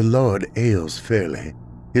 The Lord ails fairly.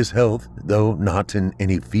 His health, though not in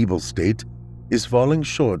any feeble state, is falling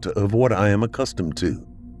short of what I am accustomed to.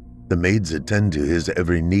 The maids attend to his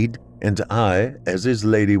every need, and I, as his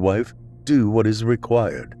lady wife, do what is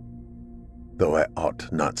required. Though I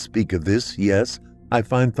ought not speak of this, yes, I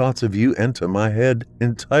find thoughts of you enter my head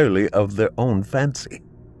entirely of their own fancy.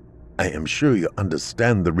 I am sure you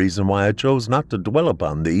understand the reason why I chose not to dwell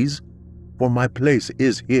upon these, for my place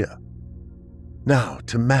is here. Now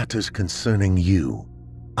to matters concerning you.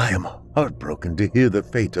 I am heartbroken to hear the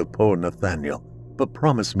fate of poor Nathaniel, but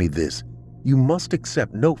promise me this, you must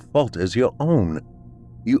accept no fault as your own.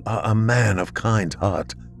 You are a man of kind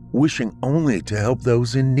heart, wishing only to help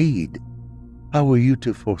those in need. How are you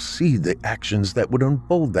to foresee the actions that would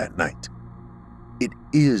unfold that night? It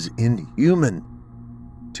is inhuman.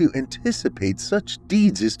 To anticipate such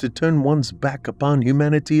deeds is to turn one's back upon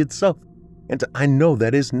humanity itself, and I know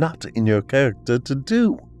that is not in your character to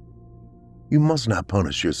do. You must not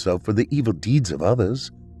punish yourself for the evil deeds of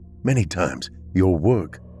others. Many times your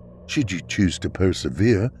work, should you choose to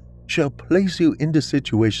persevere, shall place you into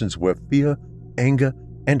situations where fear, anger,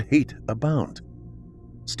 and hate abound.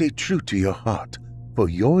 Stay true to your heart, for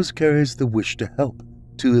yours carries the wish to help,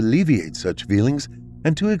 to alleviate such feelings,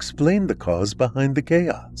 and to explain the cause behind the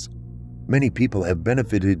chaos. Many people have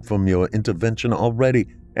benefited from your intervention already,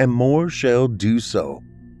 and more shall do so.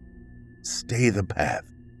 Stay the path,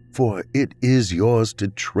 for it is yours to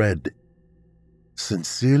tread.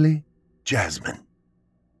 Sincerely, Jasmine.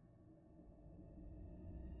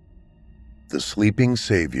 The Sleeping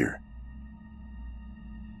Savior.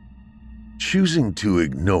 Choosing to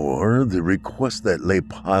ignore the request that lay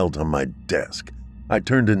piled on my desk, I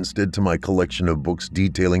turned instead to my collection of books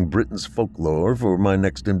detailing Britain's folklore for my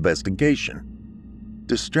next investigation.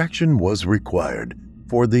 Distraction was required,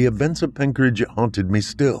 for the events of Penkridge haunted me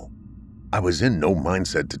still. I was in no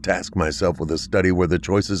mindset to task myself with a study where the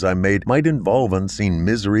choices I made might involve unseen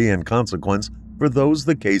misery and consequence for those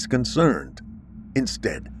the case concerned.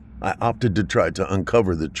 Instead, I opted to try to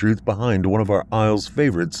uncover the truth behind one of our Isle's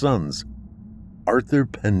favorite sons, Arthur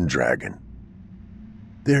Pendragon.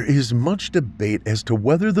 There is much debate as to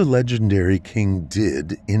whether the legendary king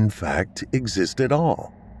did, in fact, exist at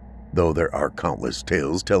all. Though there are countless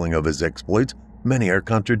tales telling of his exploits, many are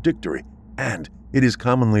contradictory, and it is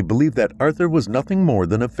commonly believed that Arthur was nothing more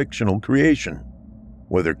than a fictional creation.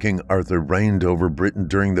 Whether King Arthur reigned over Britain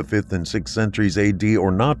during the 5th and 6th centuries AD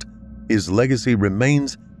or not, his legacy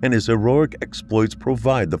remains, and his heroic exploits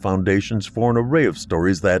provide the foundations for an array of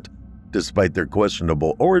stories that, despite their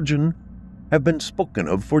questionable origin, have been spoken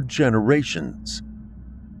of for generations.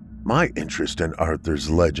 My interest in Arthur's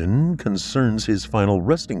legend concerns his final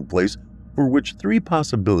resting place, for which 3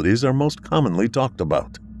 possibilities are most commonly talked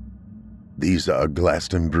about. These are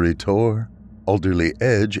Glastonbury Tor, Alderley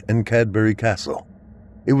Edge, and Cadbury Castle.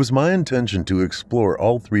 It was my intention to explore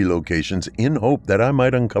all 3 locations in hope that I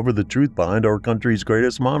might uncover the truth behind our country's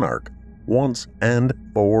greatest monarch, once and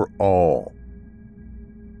for all.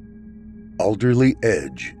 Alderley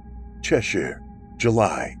Edge, Cheshire,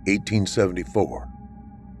 July 1874.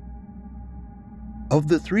 Of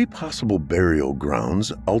the 3 possible burial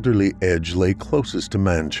grounds, Alderley Edge lay closest to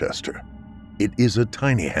Manchester. It is a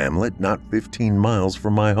tiny hamlet not 15 miles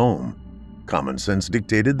from my home. Common sense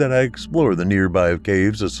dictated that I explore the nearby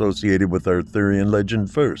caves associated with Arthurian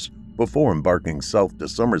legend first, before embarking south to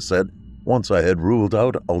Somerset, once I had ruled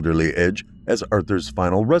out Alderley Edge as Arthur's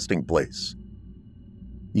final resting place.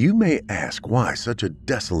 You may ask why such a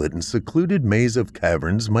desolate and secluded maze of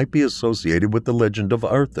caverns might be associated with the legend of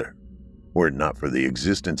Arthur. Were it not for the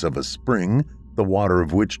existence of a spring, the water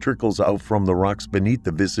of which trickles out from the rocks beneath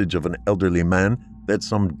the visage of an elderly man that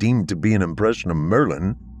some deemed to be an impression of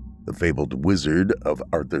Merlin, the fabled wizard of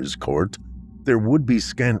Arthur's court, there would be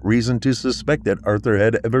scant reason to suspect that Arthur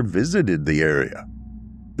had ever visited the area.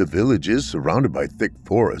 The village is surrounded by thick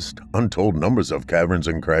forest, untold numbers of caverns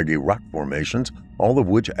and craggy rock formations, all of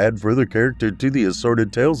which add further character to the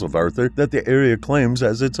assorted tales of Arthur that the area claims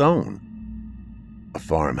as its own. A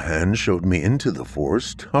farmhand showed me into the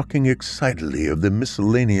forest, talking excitedly of the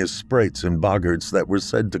miscellaneous sprites and boggarts that were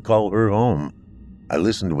said to call her home. I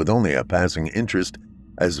listened with only a passing interest,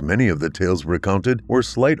 as many of the tales recounted were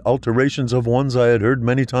slight alterations of ones I had heard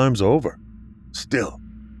many times over. Still,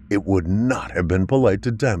 it would not have been polite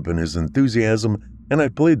to dampen his enthusiasm, and I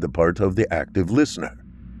played the part of the active listener.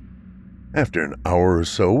 After an hour or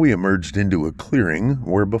so, we emerged into a clearing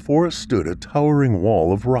where before us stood a towering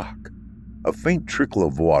wall of rock. A faint trickle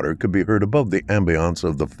of water could be heard above the ambience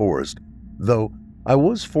of the forest, though I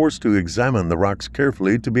was forced to examine the rocks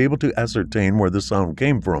carefully to be able to ascertain where the sound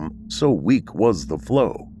came from, so weak was the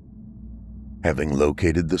flow. Having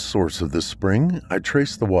located the source of the spring, I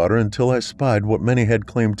traced the water until I spied what many had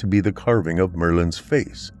claimed to be the carving of Merlin's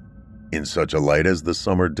face. In such a light as the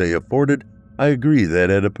summer day afforded, I agree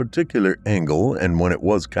that at a particular angle, and when it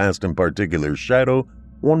was cast in particular shadow,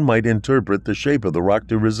 one might interpret the shape of the rock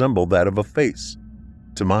to resemble that of a face.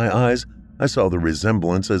 To my eyes, I saw the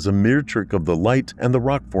resemblance as a mere trick of the light and the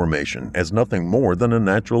rock formation, as nothing more than a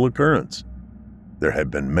natural occurrence. There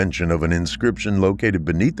had been mention of an inscription located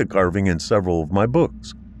beneath the carving in several of my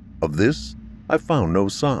books. Of this, I found no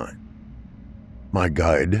sign. My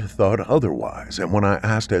guide thought otherwise, and when I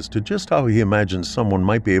asked as to just how he imagined someone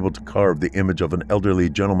might be able to carve the image of an elderly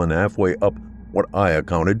gentleman halfway up what I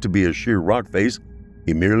accounted to be a sheer rock face,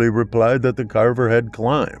 he merely replied that the carver had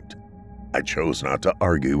climbed. I chose not to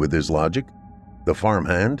argue with his logic. The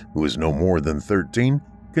farmhand, who was no more than 13,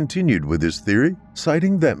 continued with his theory,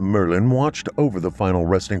 citing that Merlin watched over the final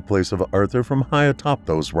resting place of Arthur from high atop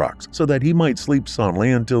those rocks so that he might sleep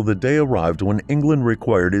soundly until the day arrived when England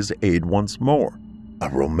required his aid once more. A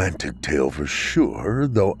romantic tale for sure,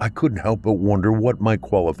 though I couldn't help but wonder what might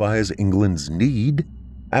qualify as England's need.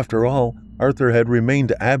 After all, Arthur had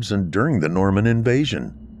remained absent during the Norman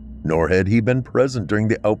invasion, nor had he been present during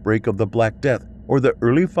the outbreak of the Black Death or the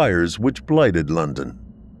early fires which blighted London.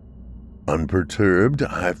 Unperturbed,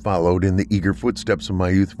 I followed in the eager footsteps of my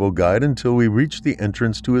youthful guide until we reached the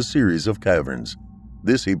entrance to a series of caverns.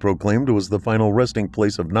 This, he proclaimed, was the final resting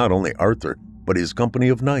place of not only Arthur, but his company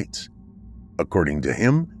of knights. According to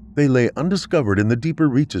him, they lay undiscovered in the deeper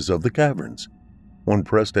reaches of the caverns. When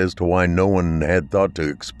pressed as to why no one had thought to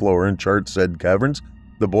explore and chart said caverns,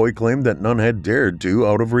 the boy claimed that none had dared to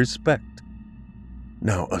out of respect.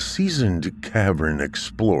 Now, a seasoned cavern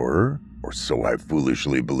explorer, or so I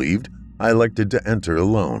foolishly believed, I elected to enter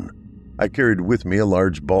alone. I carried with me a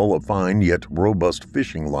large ball of fine yet robust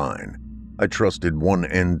fishing line. I trusted one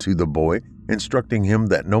end to the boy, instructing him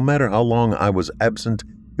that no matter how long I was absent,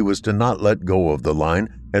 he was to not let go of the line,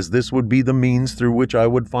 as this would be the means through which I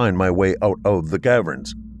would find my way out of the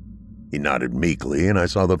caverns. He nodded meekly, and I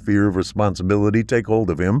saw the fear of responsibility take hold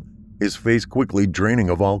of him, his face quickly draining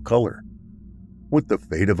of all color. With the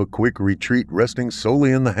fate of a quick retreat resting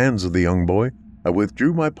solely in the hands of the young boy, I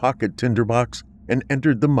withdrew my pocket tinderbox and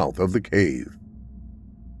entered the mouth of the cave.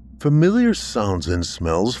 Familiar sounds and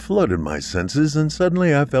smells flooded my senses, and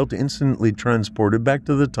suddenly I felt instantly transported back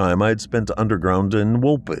to the time I had spent underground in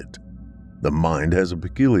Woolpit. The mind has a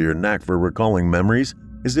peculiar knack for recalling memories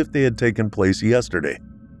as if they had taken place yesterday,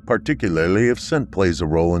 particularly if scent plays a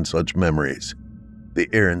role in such memories. The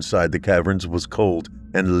air inside the caverns was cold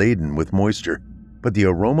and laden with moisture, but the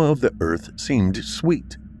aroma of the earth seemed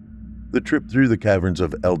sweet. The trip through the caverns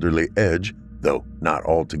of Elderly Edge, though not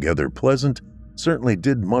altogether pleasant, certainly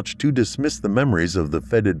did much to dismiss the memories of the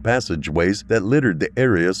fetid passageways that littered the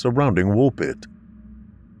area surrounding Woolpit.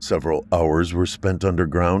 Several hours were spent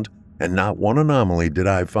underground, and not one anomaly did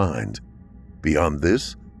I find. Beyond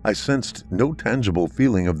this, I sensed no tangible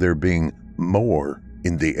feeling of there being more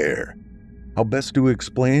in the air. How best to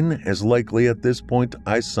explain, as likely at this point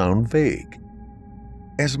I sound vague.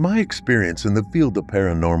 As my experience in the field of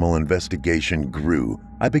paranormal investigation grew,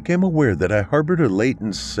 I became aware that I harbored a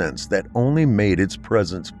latent sense that only made its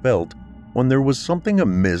presence felt when there was something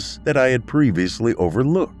amiss that I had previously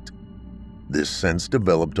overlooked. This sense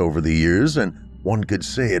developed over the years, and one could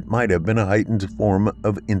say it might have been a heightened form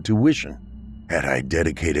of intuition. Had I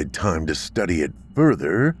dedicated time to study it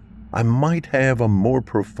further, I might have a more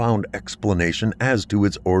profound explanation as to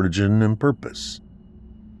its origin and purpose.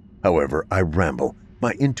 However, I ramble.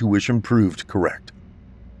 My intuition proved correct.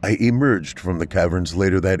 I emerged from the caverns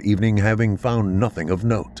later that evening having found nothing of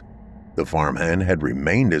note. The farmhand had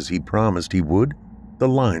remained as he promised he would, the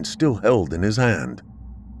line still held in his hand.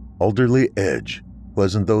 Elderly Edge,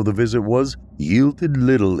 pleasant though the visit was, yielded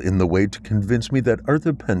little in the way to convince me that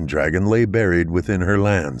Arthur Pendragon lay buried within her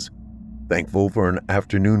lands. Thankful for an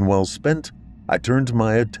afternoon well spent, I turned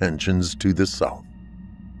my attentions to the south.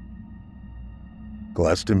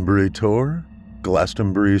 Glastonbury Tor,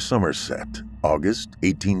 Glastonbury, Somerset, August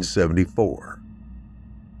 1874.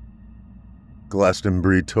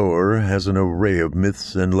 Glastonbury Tor has an array of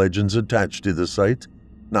myths and legends attached to the site,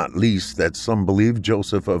 not least that some believe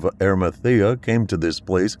Joseph of Arimathea came to this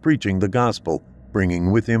place preaching the gospel, bringing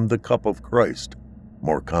with him the cup of Christ,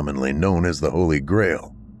 more commonly known as the Holy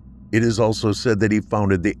Grail. It is also said that he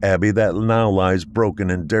founded the abbey that now lies broken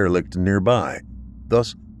and derelict nearby,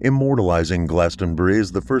 thus immortalizing Glastonbury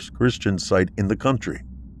as the first Christian site in the country.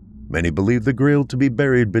 Many believe the Grail to be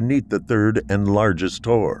buried beneath the third and largest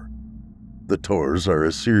Tor. The Tors are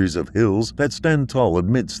a series of hills that stand tall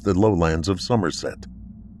amidst the lowlands of Somerset.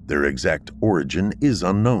 Their exact origin is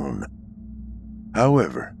unknown.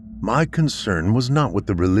 However, my concern was not with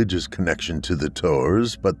the religious connection to the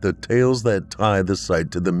Tors, but the tales that tie the site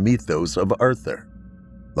to the mythos of Arthur.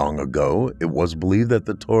 Long ago, it was believed that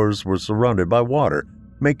the Tors were surrounded by water,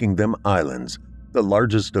 making them islands, the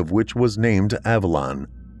largest of which was named Avalon.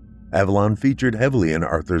 Avalon featured heavily in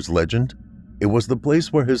Arthur's legend. It was the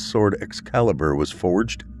place where his sword Excalibur was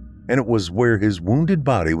forged, and it was where his wounded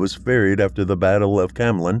body was ferried after the Battle of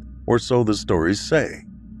Camlan, or so the stories say.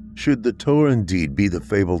 Should the Tor indeed be the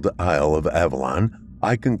fabled Isle of Avalon,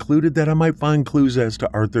 I concluded that I might find clues as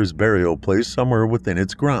to Arthur's burial place somewhere within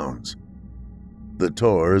its grounds. The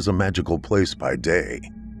Tor is a magical place by day.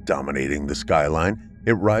 Dominating the skyline,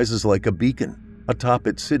 it rises like a beacon, atop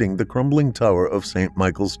it sitting the crumbling tower of St.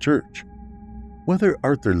 Michael's Church. Whether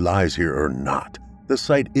Arthur lies here or not, the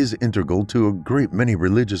site is integral to a great many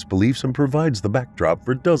religious beliefs and provides the backdrop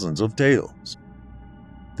for dozens of tales.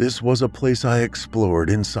 This was a place I explored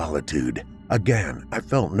in solitude. Again, I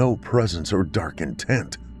felt no presence or dark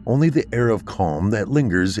intent, only the air of calm that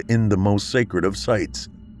lingers in the most sacred of sites.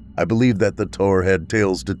 I believed that the Tor had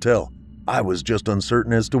tales to tell. I was just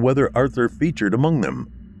uncertain as to whether Arthur featured among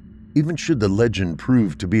them. Even should the legend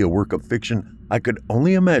prove to be a work of fiction, I could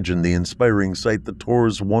only imagine the inspiring sight the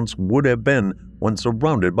Tors once would have been when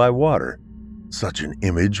surrounded by water. Such an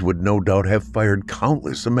image would no doubt have fired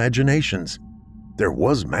countless imaginations. There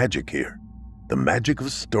was magic here, the magic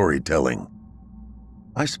of storytelling.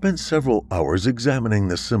 I spent several hours examining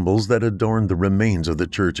the symbols that adorned the remains of the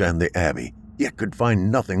church and the abbey, yet could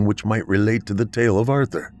find nothing which might relate to the tale of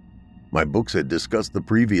Arthur. My books had discussed the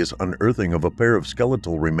previous unearthing of a pair of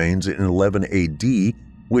skeletal remains in 11 AD,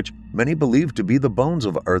 which many believed to be the bones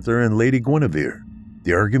of Arthur and Lady Guinevere.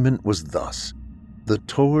 The argument was thus: the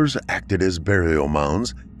Tors acted as burial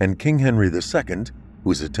mounds, and King Henry II, who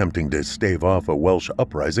was attempting to stave off a Welsh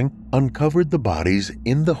uprising, uncovered the bodies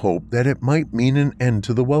in the hope that it might mean an end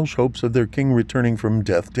to the Welsh hopes of their king returning from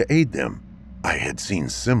death to aid them. I had seen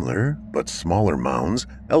similar, but smaller mounds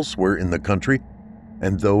elsewhere in the country,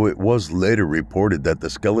 and though it was later reported that the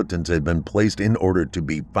skeletons had been placed in order to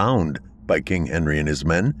be found by King Henry and his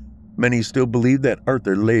men, many still believed that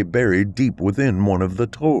Arthur lay buried deep within one of the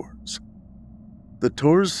tors. The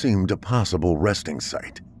tors seemed a possible resting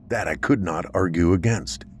site that I could not argue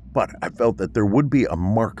against, but I felt that there would be a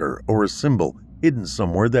marker or a symbol hidden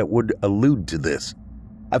somewhere that would allude to this.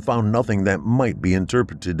 I found nothing that might be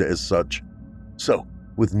interpreted as such. So,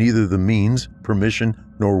 with neither the means, permission,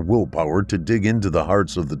 nor willpower to dig into the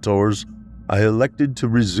hearts of the tors, I elected to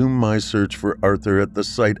resume my search for Arthur at the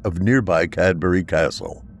site of nearby Cadbury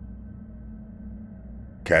Castle.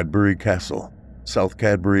 Cadbury Castle, South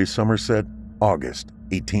Cadbury, Somerset, August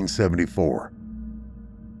 1874.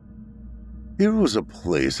 Here was a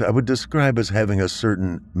place I would describe as having a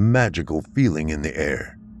certain magical feeling in the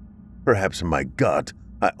air. Perhaps in my gut,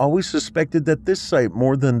 I always suspected that this site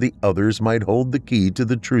more than the others might hold the key to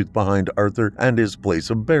the truth behind Arthur and his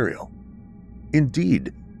place of burial.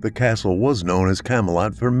 Indeed, the castle was known as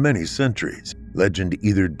Camelot for many centuries. Legend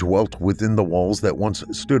either dwelt within the walls that once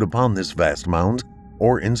stood upon this vast mound,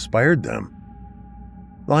 or inspired them.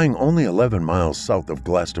 Lying only 11 miles south of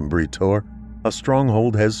Glastonbury Tor, a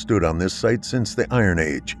stronghold has stood on this site since the Iron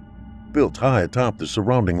Age. Built high atop the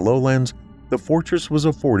surrounding lowlands, the fortress was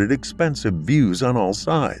afforded expansive views on all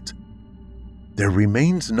sides. There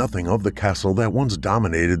remains nothing of the castle that once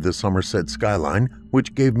dominated the Somerset skyline,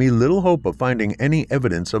 which gave me little hope of finding any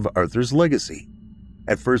evidence of Arthur's legacy.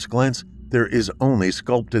 At first glance, there is only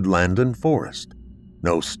sculpted land and forest.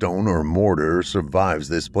 No stone or mortar survives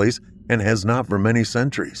this place and has not for many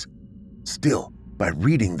centuries. Still, by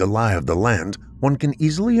reading the lie of the land, one can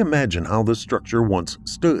easily imagine how the structure once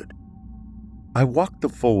stood. I walked the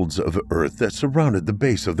folds of earth that surrounded the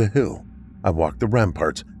base of the hill. I walked the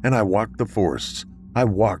ramparts, and I walked the forests. I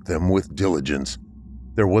walked them with diligence.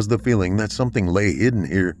 There was the feeling that something lay hidden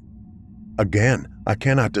here. Again, I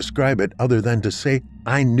cannot describe it other than to say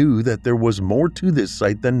I knew that there was more to this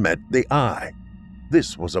site than met the eye.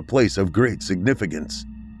 This was a place of great significance.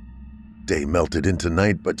 Day melted into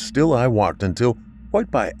night, but still I walked until, quite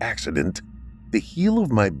by accident, the heel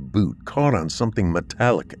of my boot caught on something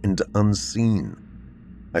metallic and unseen.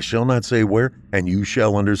 I shall not say where, and you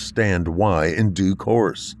shall understand why in due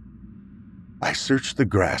course. I searched the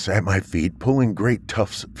grass at my feet, pulling great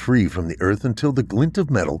tufts free from the earth until the glint of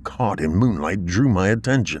metal caught in moonlight drew my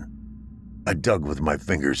attention. I dug with my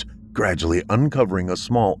fingers, gradually uncovering a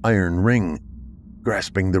small iron ring.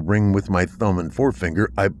 Grasping the ring with my thumb and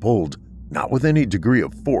forefinger, I pulled, not with any degree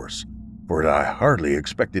of force, for I hardly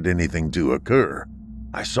expected anything to occur.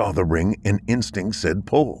 I saw the ring and instinct said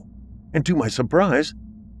pull, and to my surprise,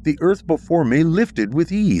 the earth before me lifted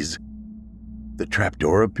with ease. The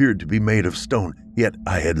trapdoor appeared to be made of stone, yet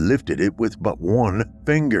I had lifted it with but one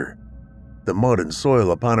finger. The mud and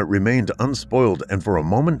soil upon it remained unspoiled, and for a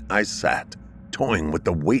moment I sat, toying with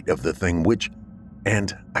the weight of the thing which,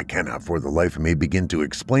 and I cannot for the life of me begin to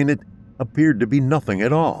explain it, appeared to be nothing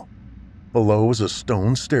at all. Below was a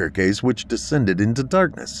stone staircase which descended into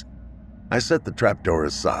darkness. I set the trapdoor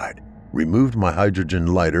aside, removed my hydrogen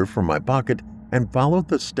lighter from my pocket, and followed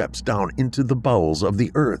the steps down into the bowels of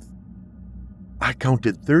the earth. I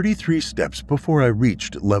counted 33 steps before I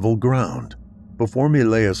reached level ground. Before me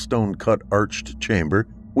lay a stone-cut arched chamber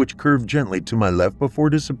which curved gently to my left before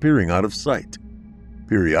disappearing out of sight.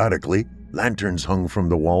 Periodically, lanterns hung from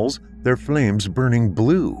the walls, their flames burning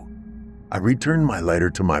blue. I returned my lighter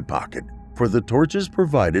to my pocket, for the torches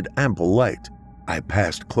provided ample light. I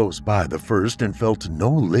passed close by the first and felt no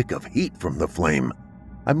lick of heat from the flame.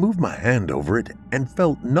 I moved my hand over it and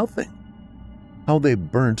felt nothing. How they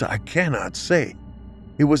burnt I cannot say.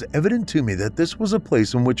 It was evident to me that this was a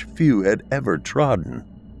place in which few had ever trodden.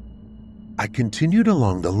 I continued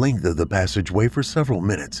along the length of the passageway for several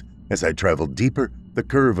minutes. As I traveled deeper, the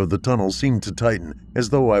curve of the tunnel seemed to tighten, as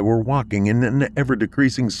though I were walking in an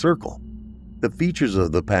ever-decreasing circle. The features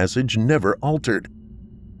of the passage never altered.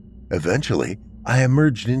 Eventually, I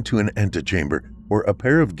emerged into an antechamber where a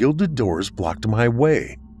pair of gilded doors blocked my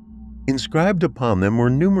way. Inscribed upon them were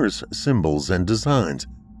numerous symbols and designs,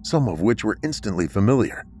 some of which were instantly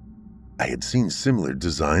familiar. I had seen similar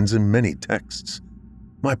designs in many texts.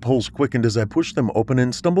 My pulse quickened as I pushed them open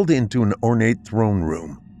and stumbled into an ornate throne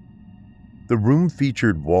room. The room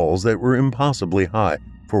featured walls that were impossibly high,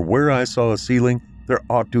 for where I saw a ceiling, there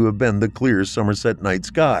ought to have been the clear Somerset night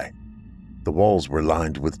sky. The walls were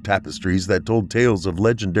lined with tapestries that told tales of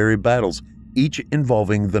legendary battles, each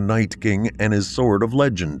involving the Night King and his sword of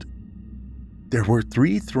legend. There were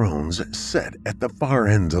 3 thrones set at the far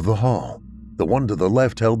ends of the hall. The one to the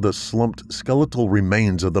left held the slumped skeletal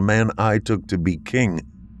remains of the man I took to be king.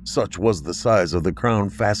 Such was the size of the crown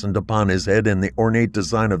fastened upon his head and the ornate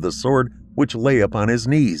design of the sword which lay upon his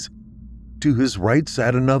knees. To his right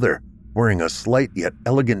sat another, wearing a slight yet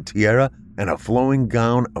elegant tiara and a flowing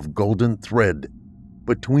gown of golden thread.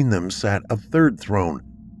 Between them sat a 3rd throne.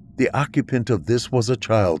 The occupant of this was a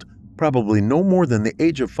child, probably no more than the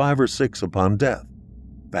age of 5 or 6 upon death.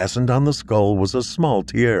 Fastened on the skull was a small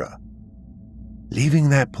tiara. Leaving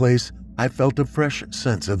that place, I felt a fresh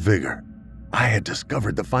sense of vigor. I had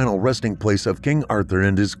discovered the final resting place of King Arthur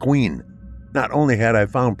and his queen. Not only had I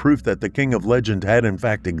found proof that the king of legend had in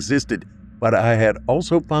fact existed, but I had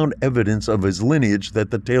also found evidence of his lineage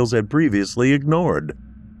that the tales had previously ignored.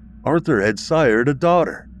 Arthur had sired a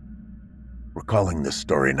daughter. Recalling this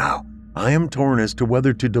story now, I am torn as to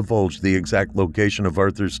whether to divulge the exact location of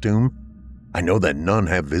Arthur's tomb. I know that none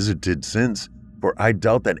have visited since, for I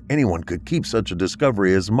doubt that anyone could keep such a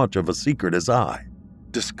discovery as much of a secret as I.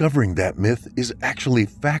 Discovering that myth is actually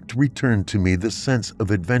fact returned to me the sense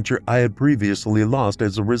of adventure I had previously lost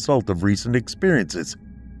as a result of recent experiences.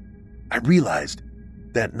 I realized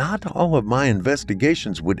that not all of my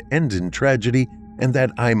investigations would end in tragedy and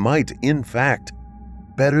that I might, in fact,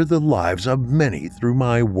 better the lives of many through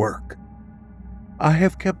my work. I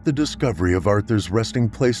have kept the discovery of Arthur's resting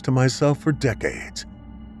place to myself for decades.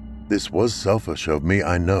 This was selfish of me,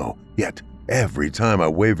 I know, yet every time I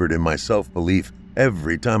wavered in my self-belief,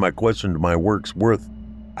 every time I questioned my work's worth,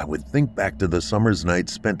 I would think back to the summer's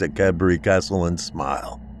nights spent at Cadbury Castle and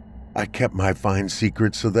smile. I kept my fine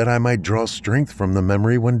secrets so that I might draw strength from the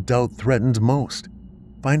memory when doubt threatened most.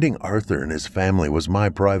 Finding Arthur and his family was my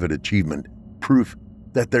private achievement, proof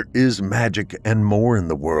that there is magic and more in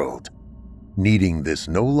the world. Needing this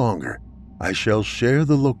no longer, I shall share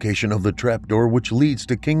the location of the trapdoor which leads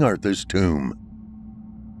to King Arthur's tomb.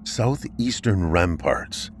 Southeastern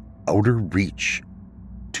ramparts, outer reach.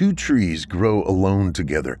 2 trees grow alone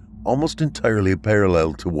together, almost entirely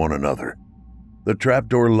parallel to one another. The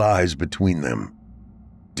trapdoor lies between them.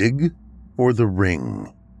 Dig for the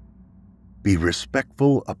ring. Be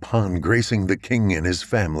respectful upon gracing the king and his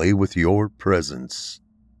family with your presence.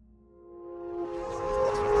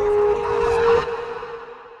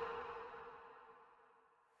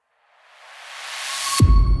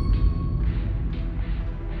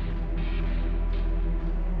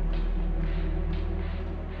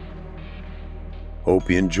 Hope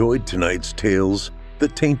you enjoyed tonight's tales, The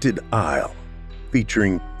Tainted Isle,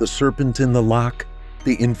 featuring The Serpent in the Lock,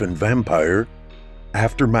 The Infant Vampire,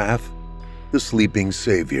 Aftermath, The Sleeping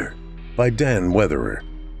Savior, by Dan Weatherer.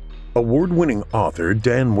 Award-winning author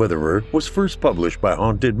Dan Weatherer was first published by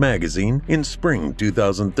Haunted Magazine in spring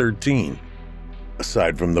 2013.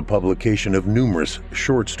 Aside from the publication of numerous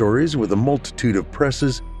short stories with a multitude of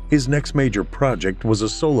presses, his next major project was a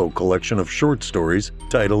solo collection of short stories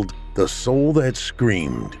titled The Soul That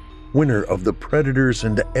Screamed, winner of the Predators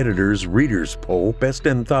and Editors Readers Poll Best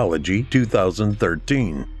Anthology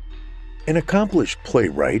 2013. An accomplished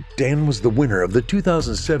playwright, Dan was the winner of the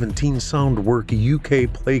 2017 Soundwork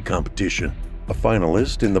UK Play Competition, a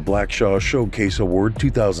finalist in the Blackshaw Showcase Award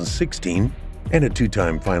 2016, and a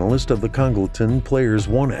 2-time finalist of the Congleton Players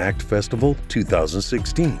One Act Festival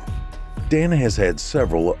 2016. Dan has had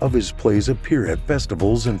several of his plays appear at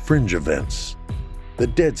festivals and fringe events. The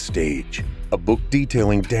Dead Stage, a book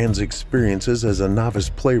detailing Dan's experiences as a novice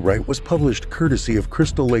playwright, was published courtesy of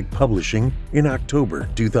Crystal Lake Publishing in October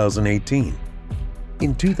 2018.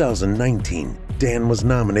 In 2019, Dan was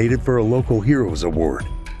nominated for a Local Heroes Award,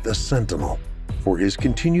 the Sentinel, for his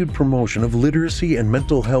continued promotion of literacy and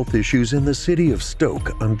mental health issues in the city of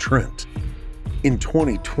Stoke-on-Trent. In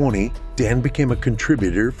 2020, Dan became a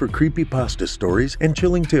contributor for Creepypasta Stories and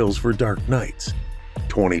Chilling Tales for Dark Nights.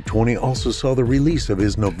 2020 also saw the release of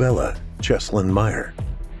his novella, Cheslin Meyer,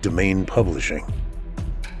 Domain Publishing.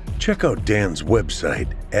 Check out Dan's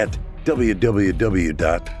website at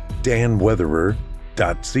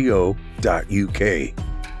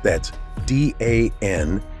www.danweatherer.co.uk. That's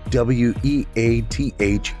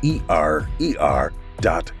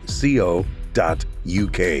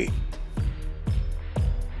DANWEATHERER.co.uk.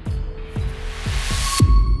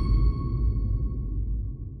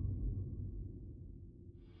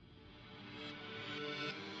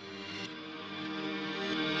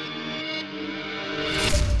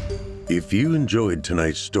 If you enjoyed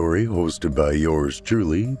tonight's story, hosted by yours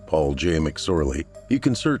truly, Paul J. McSorley, you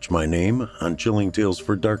can search my name on Chilling Tales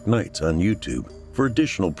for Dark Nights on YouTube for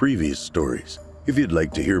additional previous stories. If you'd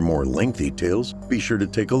like to hear more lengthy tales, be sure to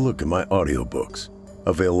take a look at my audiobooks.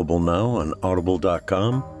 Available now on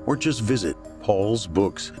audible.com or just visit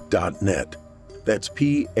paulsbooks.net. That's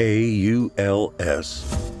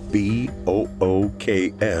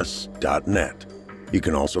PAULSBOOKS.net. You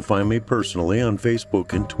can also find me personally on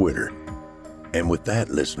Facebook and Twitter. And with that,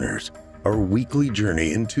 listeners, our weekly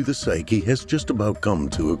journey into the psyche has just about come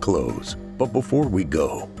to a close. But before we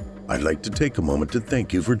go, I'd like to take a moment to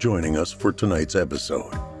thank you for joining us for tonight's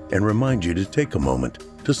episode and remind you to take a moment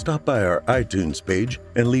to stop by our iTunes page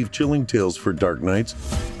and leave Chilling Tales for Dark Nights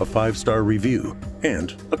a 5-star review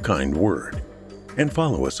and a kind word. And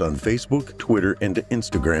follow us on Facebook, Twitter, and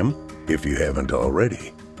Instagram if you haven't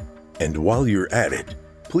already. And while you're at it,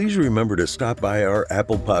 please remember to stop by our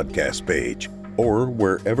Apple Podcast page or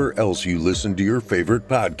wherever else you listen to your favorite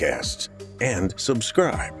podcasts and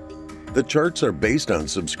subscribe. The charts are based on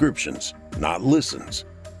subscriptions, not listens.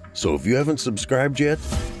 So if you haven't subscribed yet,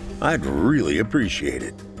 I'd really appreciate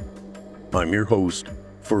it. I'm your host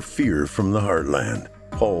for Fear from the Heartland,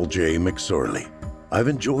 Paul J. McSorley. I've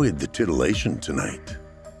enjoyed the titillation tonight.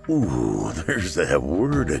 Ooh, there's that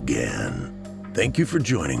word again. Thank you for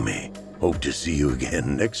joining me. Hope to see you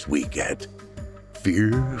again next week at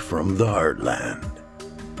Fear from the Heartland.